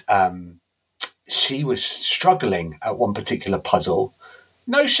 and she was struggling at one particular puzzle.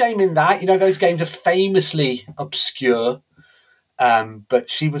 No shame in that, those games are famously obscure, but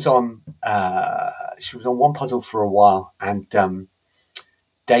she was on one puzzle for a while, and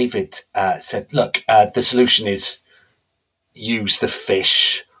David said, look, the solution is use the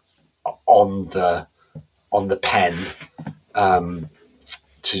fish on the pen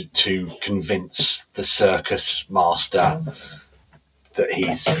to convince the circus master that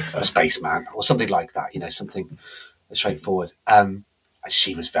he's a spaceman or something like that, something straightforward.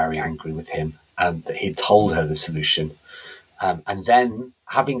 She was very angry with him that he'd told her the solution. And then,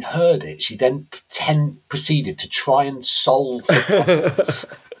 having heard it, she then proceeded to try and solve the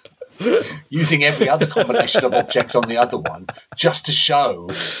puzzle using every other combination of objects on the other one, just to show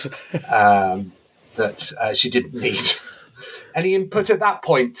that she didn't need any input at that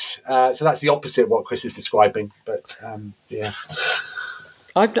point. So that's the opposite of what Chris is describing. But yeah,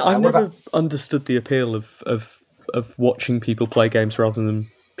 I've never understood the appeal of watching people play games rather than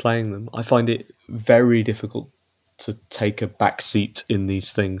playing them. I find it very difficult to take a back seat in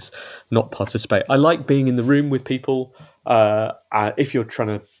these things, not participate. I like being in the room with people. If you're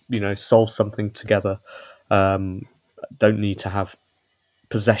trying to, solve something together, don't need to have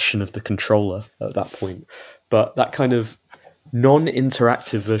possession of the controller at that point. But that kind of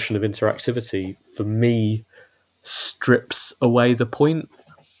non-interactive version of interactivity, for me, strips away the point.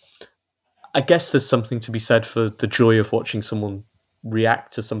 I guess there's something to be said for the joy of watching someone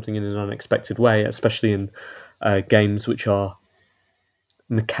react to something in an unexpected way, especially in games which are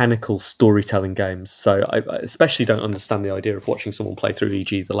mechanical storytelling games. So I especially don't understand the idea of watching someone play through,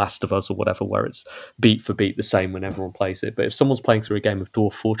 e.g. The Last of Us or whatever, where it's beat for beat the same when everyone plays it. But if someone's playing through a game of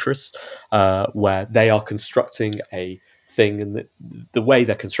Dwarf Fortress, where they are constructing a thing, and the way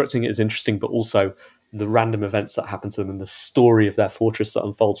they're constructing it is interesting, but also the random events that happen to them and the story of their fortress that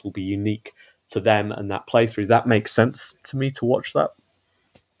unfolds will be unique to them and that playthrough, that makes sense to me to watch that.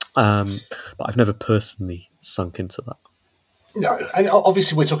 But I've never personally sunk into that. No, and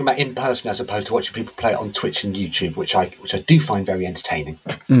obviously we're talking about in person as opposed to watching people play it on Twitch and YouTube, which I do find very entertaining.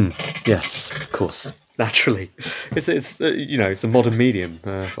 Yes, of course, naturally. It's a modern medium,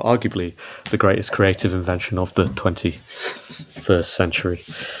 arguably the greatest creative invention of the 21st century.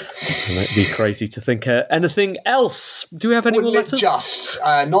 It might be crazy to think anything else. Do we have any more letters? Just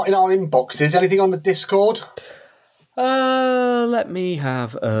not in our inboxes. Anything on the Discord? Let me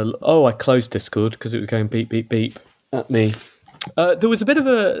have I closed Discord because it was going beep beep beep at me. There was a bit of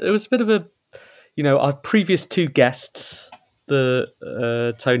a our previous two guests,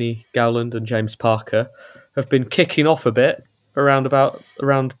 the Tony Gowland and James Parker, have been kicking off a bit around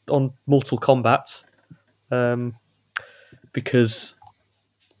on Mortal Kombat, because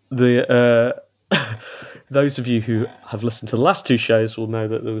the those of you who have listened to the last two shows will know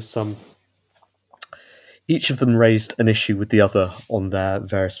that there was some. Each of them raised an issue with the other on their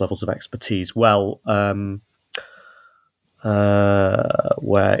various levels of expertise. Well,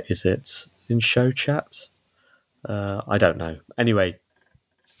 where is it? In show chat? I don't know. Anyway,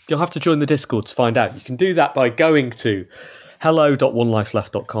 you'll have to join the Discord to find out. You can do that by going to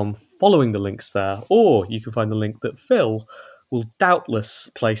hello.onelifeleft.com, following the links there, or you can find the link that Phil will doubtless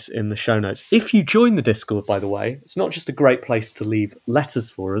place in the show notes. If you join the Discord, by the way, it's not just a great place to leave letters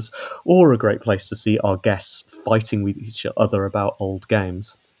for us, or a great place to see our guests fighting with each other about old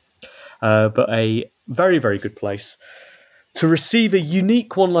games, but a very, very good place to receive a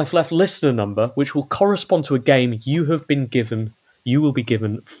unique One Life Left listener number, which will correspond to a game you will be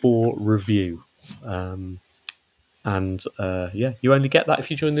given for review. You only get that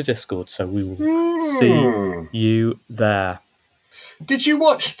if you join the Discord, so we will see you there. Did you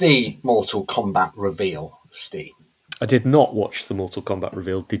watch the Mortal Kombat reveal, Steve? I did not watch the Mortal Kombat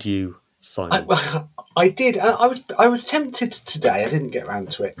reveal. Did you, Simon? I did. I was tempted today. I didn't get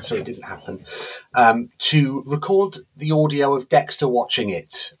around to it, so it didn't happen. To record the audio of Dexter watching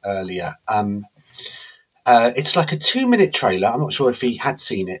it earlier. It's like a 2-minute trailer. I'm not sure if he had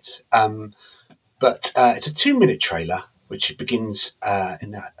seen it, but it's a 2-minute trailer which begins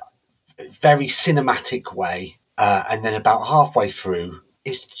in a very cinematic way, and then about halfway through,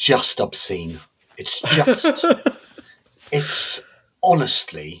 it's just obscene. It's just, it's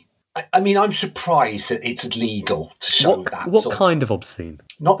honestly. I mean, I'm surprised that it's legal to show that. What kind of obscene?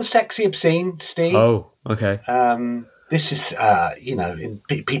 Not the sexy obscene, Steve. Oh, okay. This is,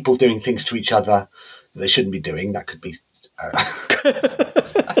 people doing things to each other that they shouldn't be doing. That could be.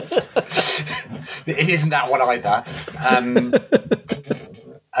 It isn't that one either.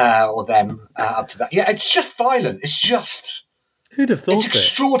 Or them up to that. Yeah, it's just violent. It's just. Who'd have thought it's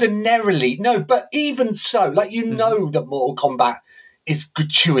extraordinarily. No, but even so, like, you know that Mortal Kombat is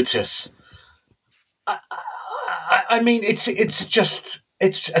gratuitous. I mean, it's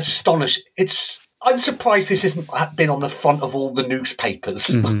astonishing. I'm surprised this hasn't been on the front of all the newspapers.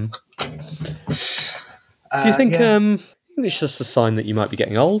 Mm-hmm. Do you think it's just a sign that you might be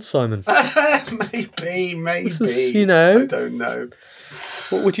getting old, Simon? Maybe. Is, I don't know.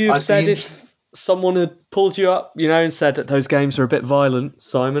 What would you have said if someone had pulled you up, and said that those games are a bit violent,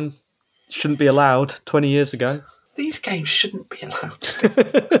 Simon? Shouldn't be allowed 20 years ago. These games shouldn't be allowed.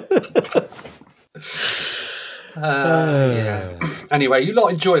 Anyway, you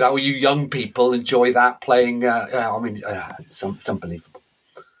lot enjoy that, or you young people enjoy that playing. It's unbelievable.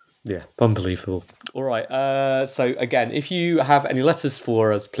 Yeah, unbelievable. All right. So again, if you have any letters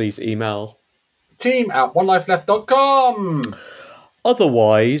for us, please email team@onelifeleft.com.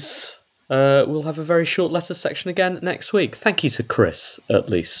 Otherwise, we'll have a very short letter section again next week. Thank you to Chris, at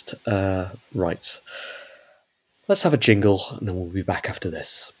least. Right. Let's have a jingle, and then we'll be back after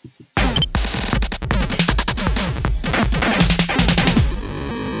this.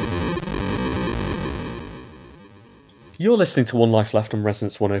 You're listening to One Life Left on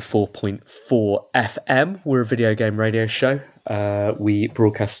Resonance 104.4 FM. We're a video game radio show. We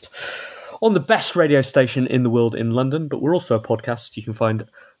broadcast on the best radio station in the world in London, but we're also a podcast. You can find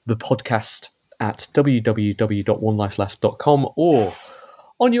the podcast at www.onelifeleft.com or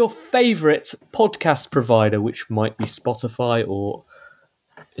on your favourite podcast provider, which might be Spotify, or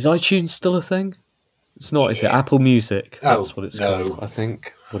is iTunes still a thing? It's not, is it? Apple Music. That's what it's called, I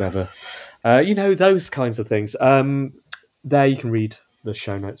think. Whatever. Those kinds of things. There you can read the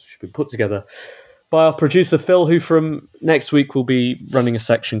show notes which have been put together by our producer Phil, who from next week will be running a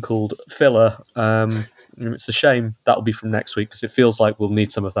section called Filler. It's a shame that'll be from next week because it feels like we'll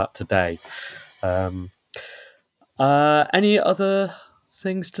need some of that today. Any other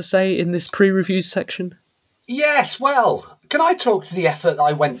things to say in this pre-review section? Yes, well, can I talk to the effort that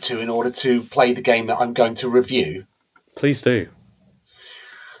I went to in order to play the game that I'm going to review? Please do.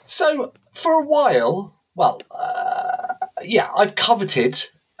 So, for a while, I've coveted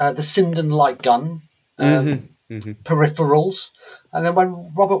the Sinden light gun peripherals. And then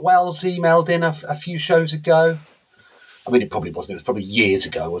when Robert Wells emailed in a few shows ago, I mean, it probably wasn't. It was probably years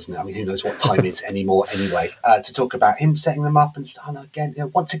ago, wasn't it? I mean, who knows what time it is anymore anyway, to talk about him setting them up and stuff. And again,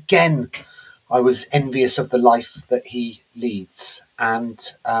 once again, I was envious of the life that he leads. And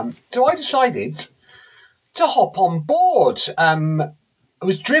so I decided to hop on board. I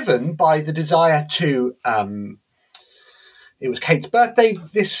was driven by the desire to... it was Kate's birthday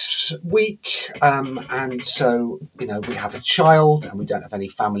this week, and so, we have a child and we don't have any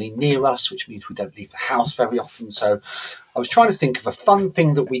family near us, which means we don't leave the house very often. So I was trying to think of a fun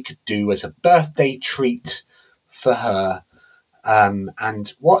thing that we could do as a birthday treat for her.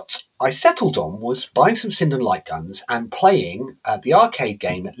 And what I settled on was buying some Sinden light guns and playing the arcade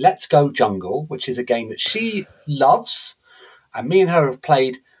game Let's Go Jungle, which is a game that she loves, and me and her have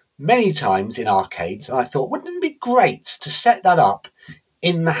played many times in arcades. And I thought, wouldn't it be great to set that up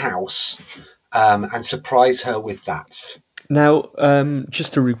in the house and surprise her with that? Now,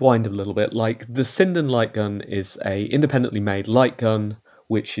 just to rewind a little bit, like the Sinden light gun is a independently made light gun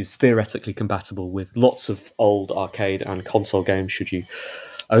which is theoretically compatible with lots of old arcade and console games should you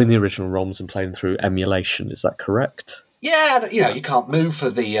own the original ROMs and play them through emulation. Is that correct? Yeah, you can't move for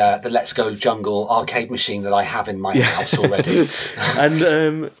the Let's Go Jungle arcade machine that I have in my house already.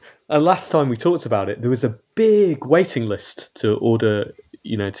 And last time we talked about it, there was a big waiting list to order,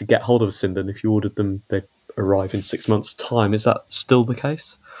 to get hold of a Sinden. If you ordered them, they'd arrive in 6 months' time. Is that still the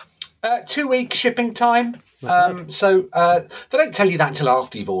case? 2-week shipping time. So they don't tell you that until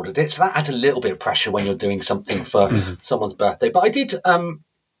after you've ordered it. So that adds a little bit of pressure when you're doing something for someone's birthday. But I did, I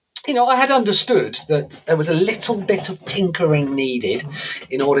had understood that there was a little bit of tinkering needed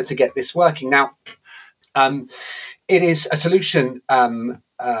in order to get this working. Now, it is a solution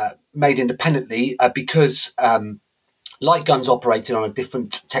made independently because light guns operated on a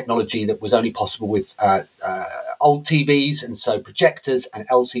different technology that was only possible with old TVs, and so projectors and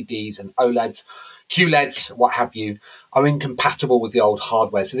LCDs and OLEDs, QLEDs, what have you, are incompatible with the old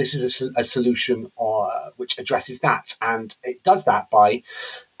hardware. So this is a solution which addresses that, and it does that by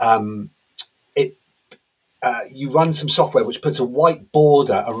you run some software which puts a white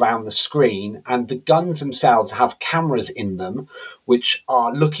border around the screen, and the guns themselves have cameras in them which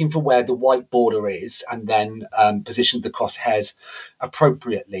are looking for where the white border is and then position the crosshairs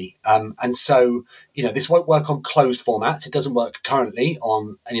appropriately. And so, this won't work on closed formats. It doesn't work currently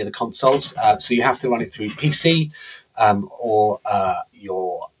on any of the consoles. So you have to run it through PC or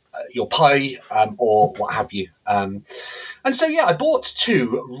your Pi or what have you. And so, I bought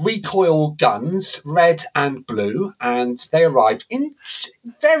 2 recoil guns, red and blue, and they arrived in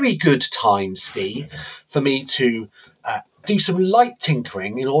very good time, Steve, for me to do some light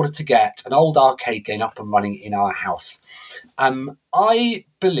tinkering in order to get an old arcade game up and running in our house. I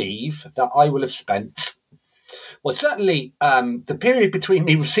believe that I will have spent, certainly the period between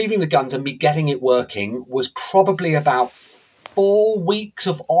me receiving the guns and me getting it working was probably about 4 weeks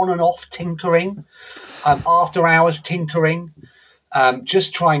of on and off tinkering. After hours tinkering,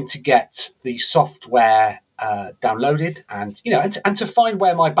 just trying to get the software downloaded and to find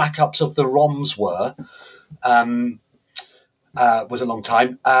where my backups of the ROMs were was a long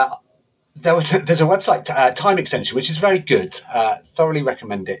time. There's a website, Time Extension, which is very good. Thoroughly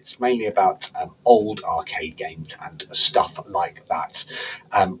recommend it. It's mainly about old arcade games and stuff like that.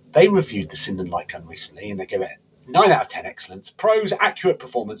 They reviewed the Sinden Light Gun recently, and they give it 9 out of 10 excellence. Pros, accurate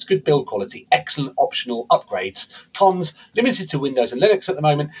performance, good build quality, excellent optional upgrades. Cons, limited to Windows and Linux at the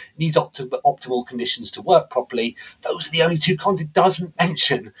moment, needs optimal conditions to work properly. Those are the only 2 cons. It doesn't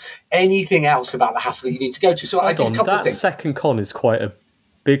mention anything else about the hassle that you need to go to. So I did a couple of things. That second con is quite a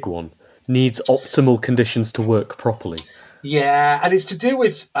big one. Needs optimal conditions to work properly. Yeah, and it's to do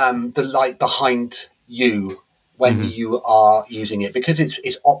with the light behind you when you are using it, because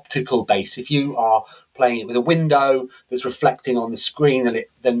it's optical based. If you are playing it with a window that's reflecting on the screen, and it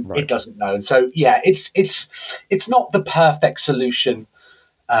doesn't know. And so it's not the perfect solution.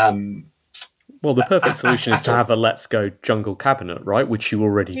 Well, the perfect solution is to have a Let's Go Jungle cabinet, right? Which you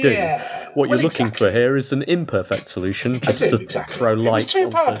already do. What you're looking for here is an imperfect solution, just to throw light.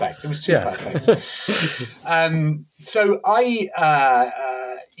 It was too perfect. So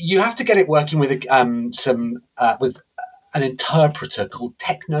you have to get it working with with an interpreter called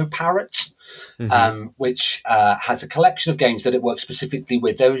TechnoParrot, which has a collection of games that it works specifically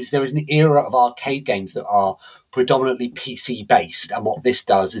with. There is an era of arcade games that are predominantly PC based, and what this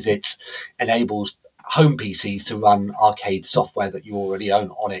does is it enables home PCs to run arcade software that you already own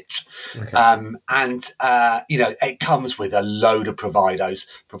on it. It comes with a load of provisos.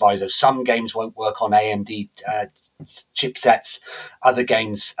 Some games won't work on AMD chipsets. Other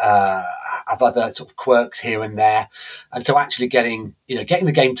games have other sort of quirks here and there, and so actually getting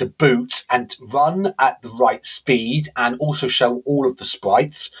the game to boot and run at the right speed and also show all of the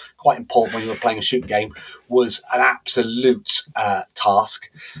sprites, quite important when you were playing a shooting game, was an absolute task.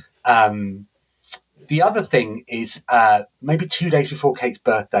 The other thing is, maybe 2 days before Kate's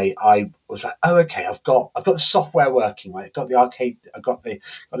birthday, I was like, "Oh, okay, I've got the software working. Right? I've got the arcade. I've got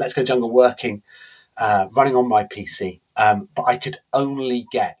Let's Go Jungle working, running on my PC. But I could only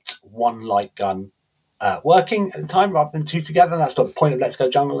get 1 light gun working at the time rather than 2 together. And that's not the point of Let's Go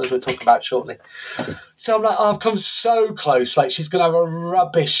Jungle, as we'll talk about shortly. So I'm like, I've come so close. Like, she's going to have a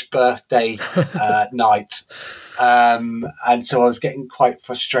rubbish birthday night. And so I was getting quite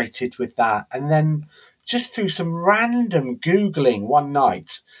frustrated with that. And then just through some random Googling one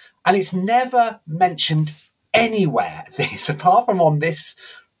night, and it's never mentioned anywhere, this, apart from on this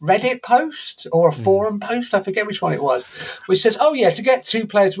Reddit post or a forum post, I forget which one it was, which says, oh yeah, to get 2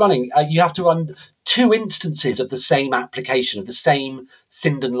 players running, you have to run 2 instances of the same application, of the same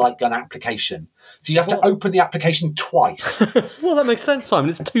Sinden Light Gun application. So you have to open the application twice. Well, that makes sense, Simon.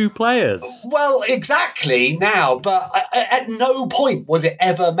 It's 2 players. Well, exactly now, but at no point was it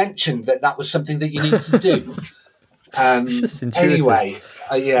ever mentioned that was something that you needed to do. Anyway,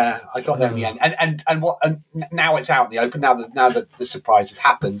 I got there in the end, and now it's out in the open. Now that the surprise has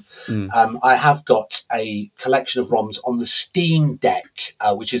happened, I have got a collection of ROMs on the Steam Deck,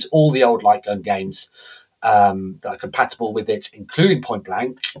 which is all the old light gun games that are compatible with it, including Point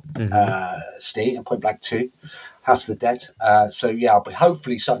Blank, Steve, and Point Blank 2, House of the Dead. So yeah, I'll be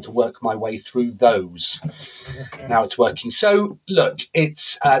hopefully starting to work my way through those. Now it's working. So look,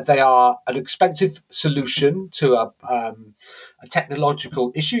 it's they are an expensive solution to a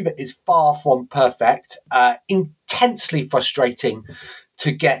technological issue that is far from perfect, intensely frustrating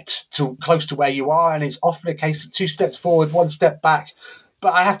to get to close to where you are, and it's often a case of 2 steps forward, 1 step back.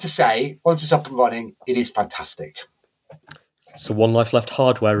 But I have to say, once it's up and running, it is fantastic. So One Life Left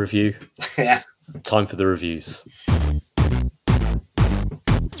hardware review. Yeah. Time for the reviews.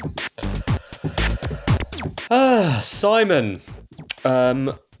 Simon. I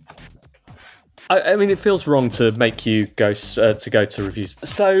mean, it feels wrong to make you go to reviews.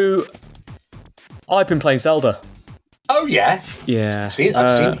 So, I've been playing Zelda. Oh yeah, yeah. I've seen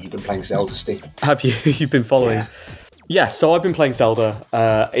that you've been playing Zelda, Steve. Have you? You've been following? Yeah. So I've been playing Zelda.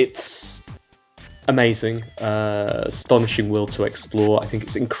 It's amazing, astonishing world to explore. I think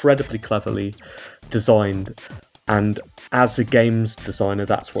it's incredibly cleverly designed, and as a games designer,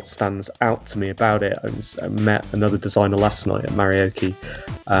 that's what stands out to me about it. I met another designer last night at Marioki,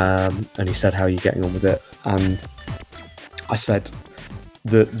 and he said, "How are you getting on with it?" And I said,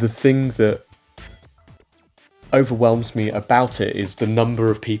 the thing that overwhelms me about it is the number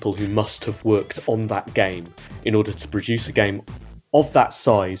of people who must have worked on that game in order to produce a game of that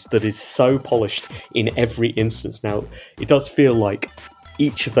size that is so polished in every instance. Now, it does feel like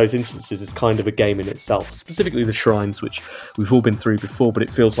each of those instances is kind of a game in itself, specifically the shrines, which we've all been through before, but it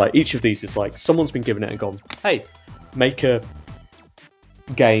feels like each of these is like someone's been given it and gone, hey, make a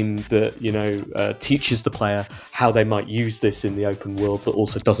game that teaches the player how they might use this in the open world, but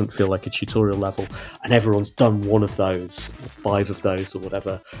also doesn't feel like a tutorial level, and everyone's done one of those or 5 of those or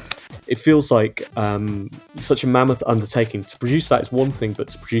whatever. It feels like such a mammoth undertaking. To produce that is one thing, but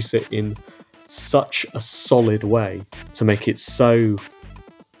to produce it in such a solid way, to make it so,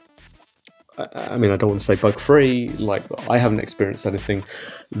 I mean, I don't want to say bug free, like I haven't experienced anything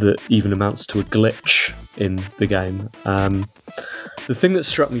that even amounts to a glitch in the game. The thing that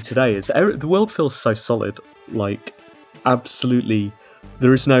struck me today is the world feels so solid, like absolutely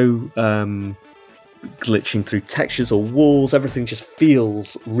there is no glitching through textures or walls. Everything just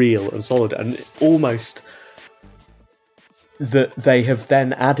feels real and solid, and almost that they have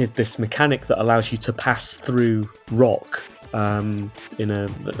then added this mechanic that allows you to pass through rock in a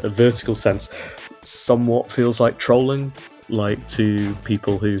vertical sense. Somewhat feels like trolling, like to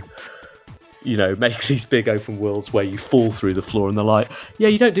people who make these big open worlds where you fall through the floor, and they're like, yeah,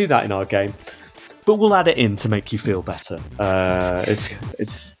 you don't do that in our game, but we'll add it in to make you feel better.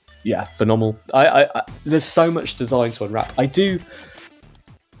 It's phenomenal. I there's so much design to unwrap. I do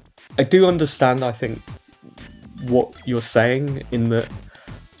understand, I think, what you're saying, in that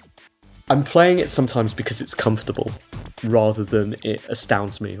I'm playing it sometimes because it's comfortable rather than it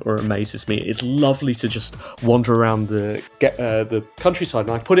astounds me or amazes me. It's lovely to just wander around the countryside,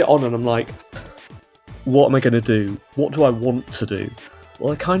 and I put it on and I'm like, what am I going to do? What do I want to do?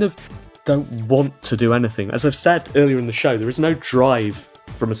 Well, I kind of don't want to do anything. As I've said earlier in the show, there is no drive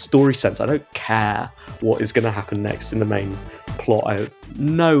from a story sense. I don't care what is going to happen next in the main plot. I have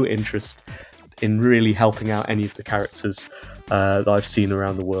no interest in really helping out any of the characters that I've seen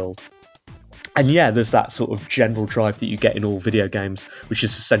around the world. And yeah, there's that sort of general drive that you get in all video games, which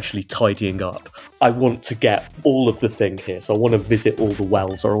is essentially tidying up. I want to get all of the thing here, so I want to visit all the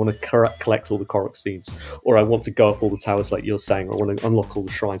wells, or I want to collect all the Korok seeds, or I want to go up all the towers like you're saying, or I want to unlock all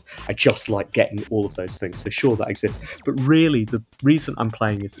the shrines. I just like getting all of those things, so sure, that exists. But really, the reason I'm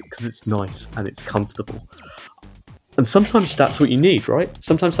playing is because it's nice and it's comfortable. And sometimes that's what you need, right?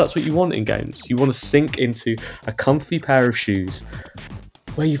 Sometimes that's what you want in games. You want to sink into a comfy pair of shoes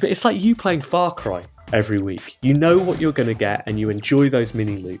where it's like you playing Far Cry every week. You know what you're going to get, and you enjoy those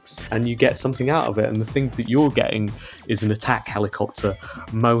mini loops, and you get something out of it. And the thing that you're getting is an attack helicopter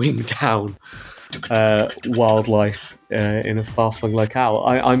mowing down wildlife in a far-flung locale.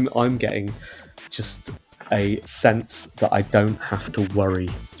 I'm getting just a sense that I don't have to worry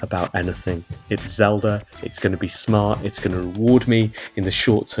about anything. It's Zelda, it's going to be smart, it's going to reward me in the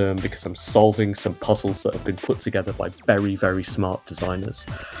short term because I'm solving some puzzles that have been put together by very, very smart designers.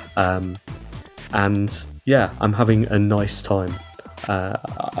 And yeah, I'm having a nice time.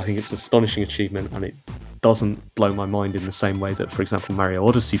 I think it's an astonishing achievement, and it doesn't blow my mind in the same way that, for example, Mario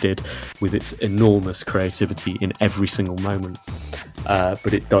Odyssey did, with its enormous creativity in every single moment.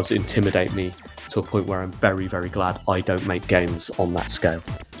 But it does intimidate me to a point where I'm very, very glad I don't make games on that scale.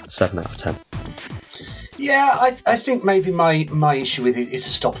 7 out of 10. Yeah, I think maybe my issue with it is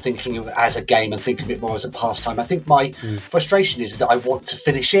to stop thinking of it as a game and think of it more as a pastime. I think my frustration is that I want to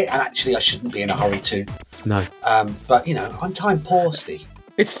finish it, and actually I shouldn't be in a hurry to. No. But, I'm time poor, Steve.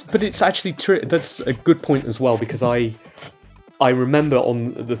 It's actually true. That's a good point as well, because I remember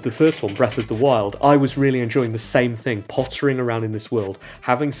on the first one, Breath of the Wild, I was really enjoying the same thing, pottering around in this world,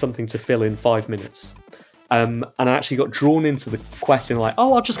 having something to fill in 5 minutes. And I actually got drawn into the quest and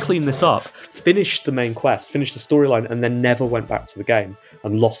I'll just clean this up, finish the main quest, finish the storyline, and then never went back to the game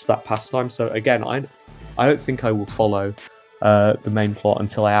and lost that pastime. So again, I don't think I will follow the main plot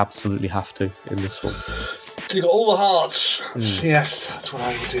until I absolutely have to in this one. So you got all the hearts. Yes, that's what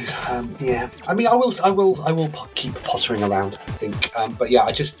I will do. Yeah, I mean, I will keep pottering around, I think. But yeah,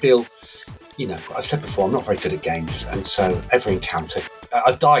 I just feel, I've said before, I'm not very good at games, and so every encounter,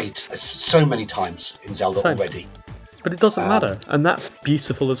 I've died so many times in Zelda already. But it doesn't matter, and that's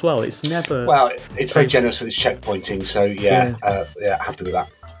beautiful as well. It's never. Well, it's very generous with its checkpointing, so yeah, happy with that.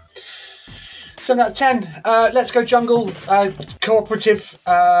 7 out of 10. Let's Go Jungle, cooperative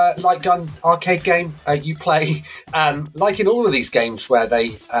light gun arcade game. You play, like in all of these games where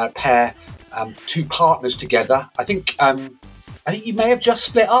they pair two partners together. I think you may have just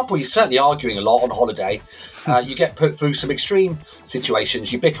split up, or you're certainly arguing a lot on holiday. You get put through some extreme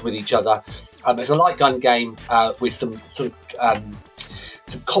situations. You bicker with each other. It's a light gun game with some sort of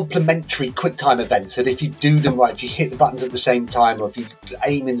some complementary quick time events, and if you do them right, if you hit the buttons at the same time, or if you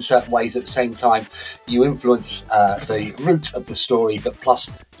aim in certain ways at the same time, you influence the route of the story, but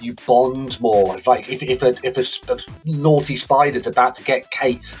plus you bond more. If a naughty spider's about to get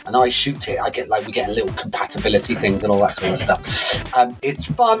Kate and I shoot it, we get a little compatibility things and all that sort of stuff. It's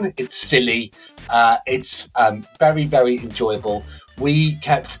fun, it's silly, it's very, very enjoyable. We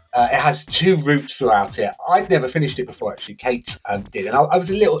kept, it has 2 routes throughout it. I'd never finished it before, actually. Kate did. And I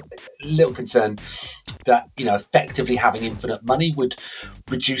was a little concerned that, effectively having infinite money would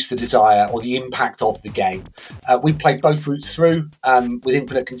reduce the desire or the impact of the game. We played both routes through with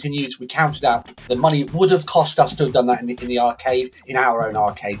infinite continues. We counted out the money it would have cost us to have done that in the arcade, in our own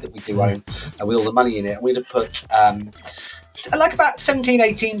arcade that we do own, with all the money in it. And we'd have put about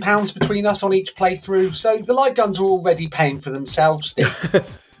 £17-18 between us on each playthrough, so the light guns are already paying for themselves still.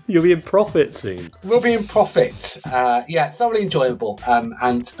 You'll be in profit soon. We'll be in profit. Thoroughly enjoyable,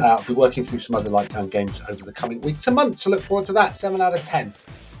 and I'll be working through some other light gun games over the coming weeks and months, so look forward to that. 7 out of 10.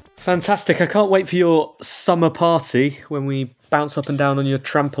 Fantastic. I can't wait for your summer party when we bounce up and down on your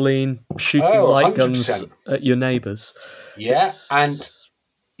trampoline, shooting light 100%. Guns at your neighbours.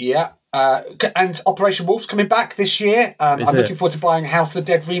 And Operation Wolf's coming back this year. I'm looking forward to buying House of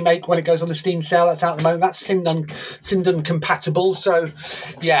the Dead remake when it goes on the Steam sale. That's out at the moment. That's Sindon compatible. So,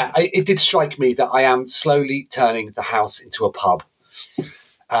 yeah, it did strike me that I am slowly turning the house into a pub.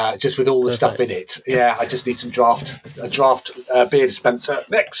 Just with all the stuff in it. Yeah, I just need a draft beer dispenser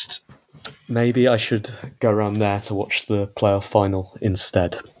next. Maybe I should go around there to watch the playoff final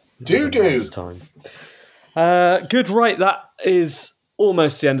instead. Do. Time. Good, right. That is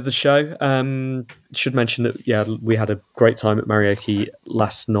almost the end of the show. Should mention that we had a great time at Marioki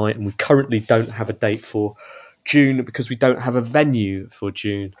last night, and we currently don't have a date for June because we don't have a venue for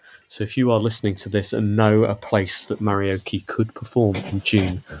June. So if you are listening to this and know a place that Marioki could perform in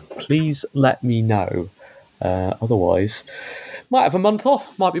June, please let me know. Otherwise, might have a month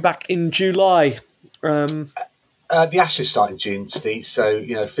off. Might be back in July. The Ashes start in June, Steve. So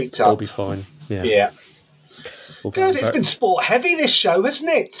feet up. It'll be fine. Yeah. Good, it's been sport heavy this show, hasn't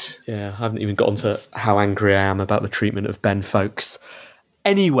it? Yeah, I haven't even gotten to how angry I am about the treatment of Ben Fowkes.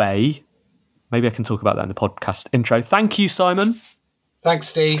 Anyway, maybe I can talk about that in the podcast intro. Thank you, Simon. Thanks,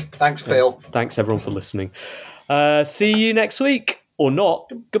 Steve. Thanks, Phil. Thanks, everyone, for listening. See you next week. Or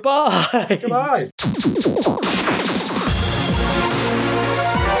not. Goodbye. Goodbye.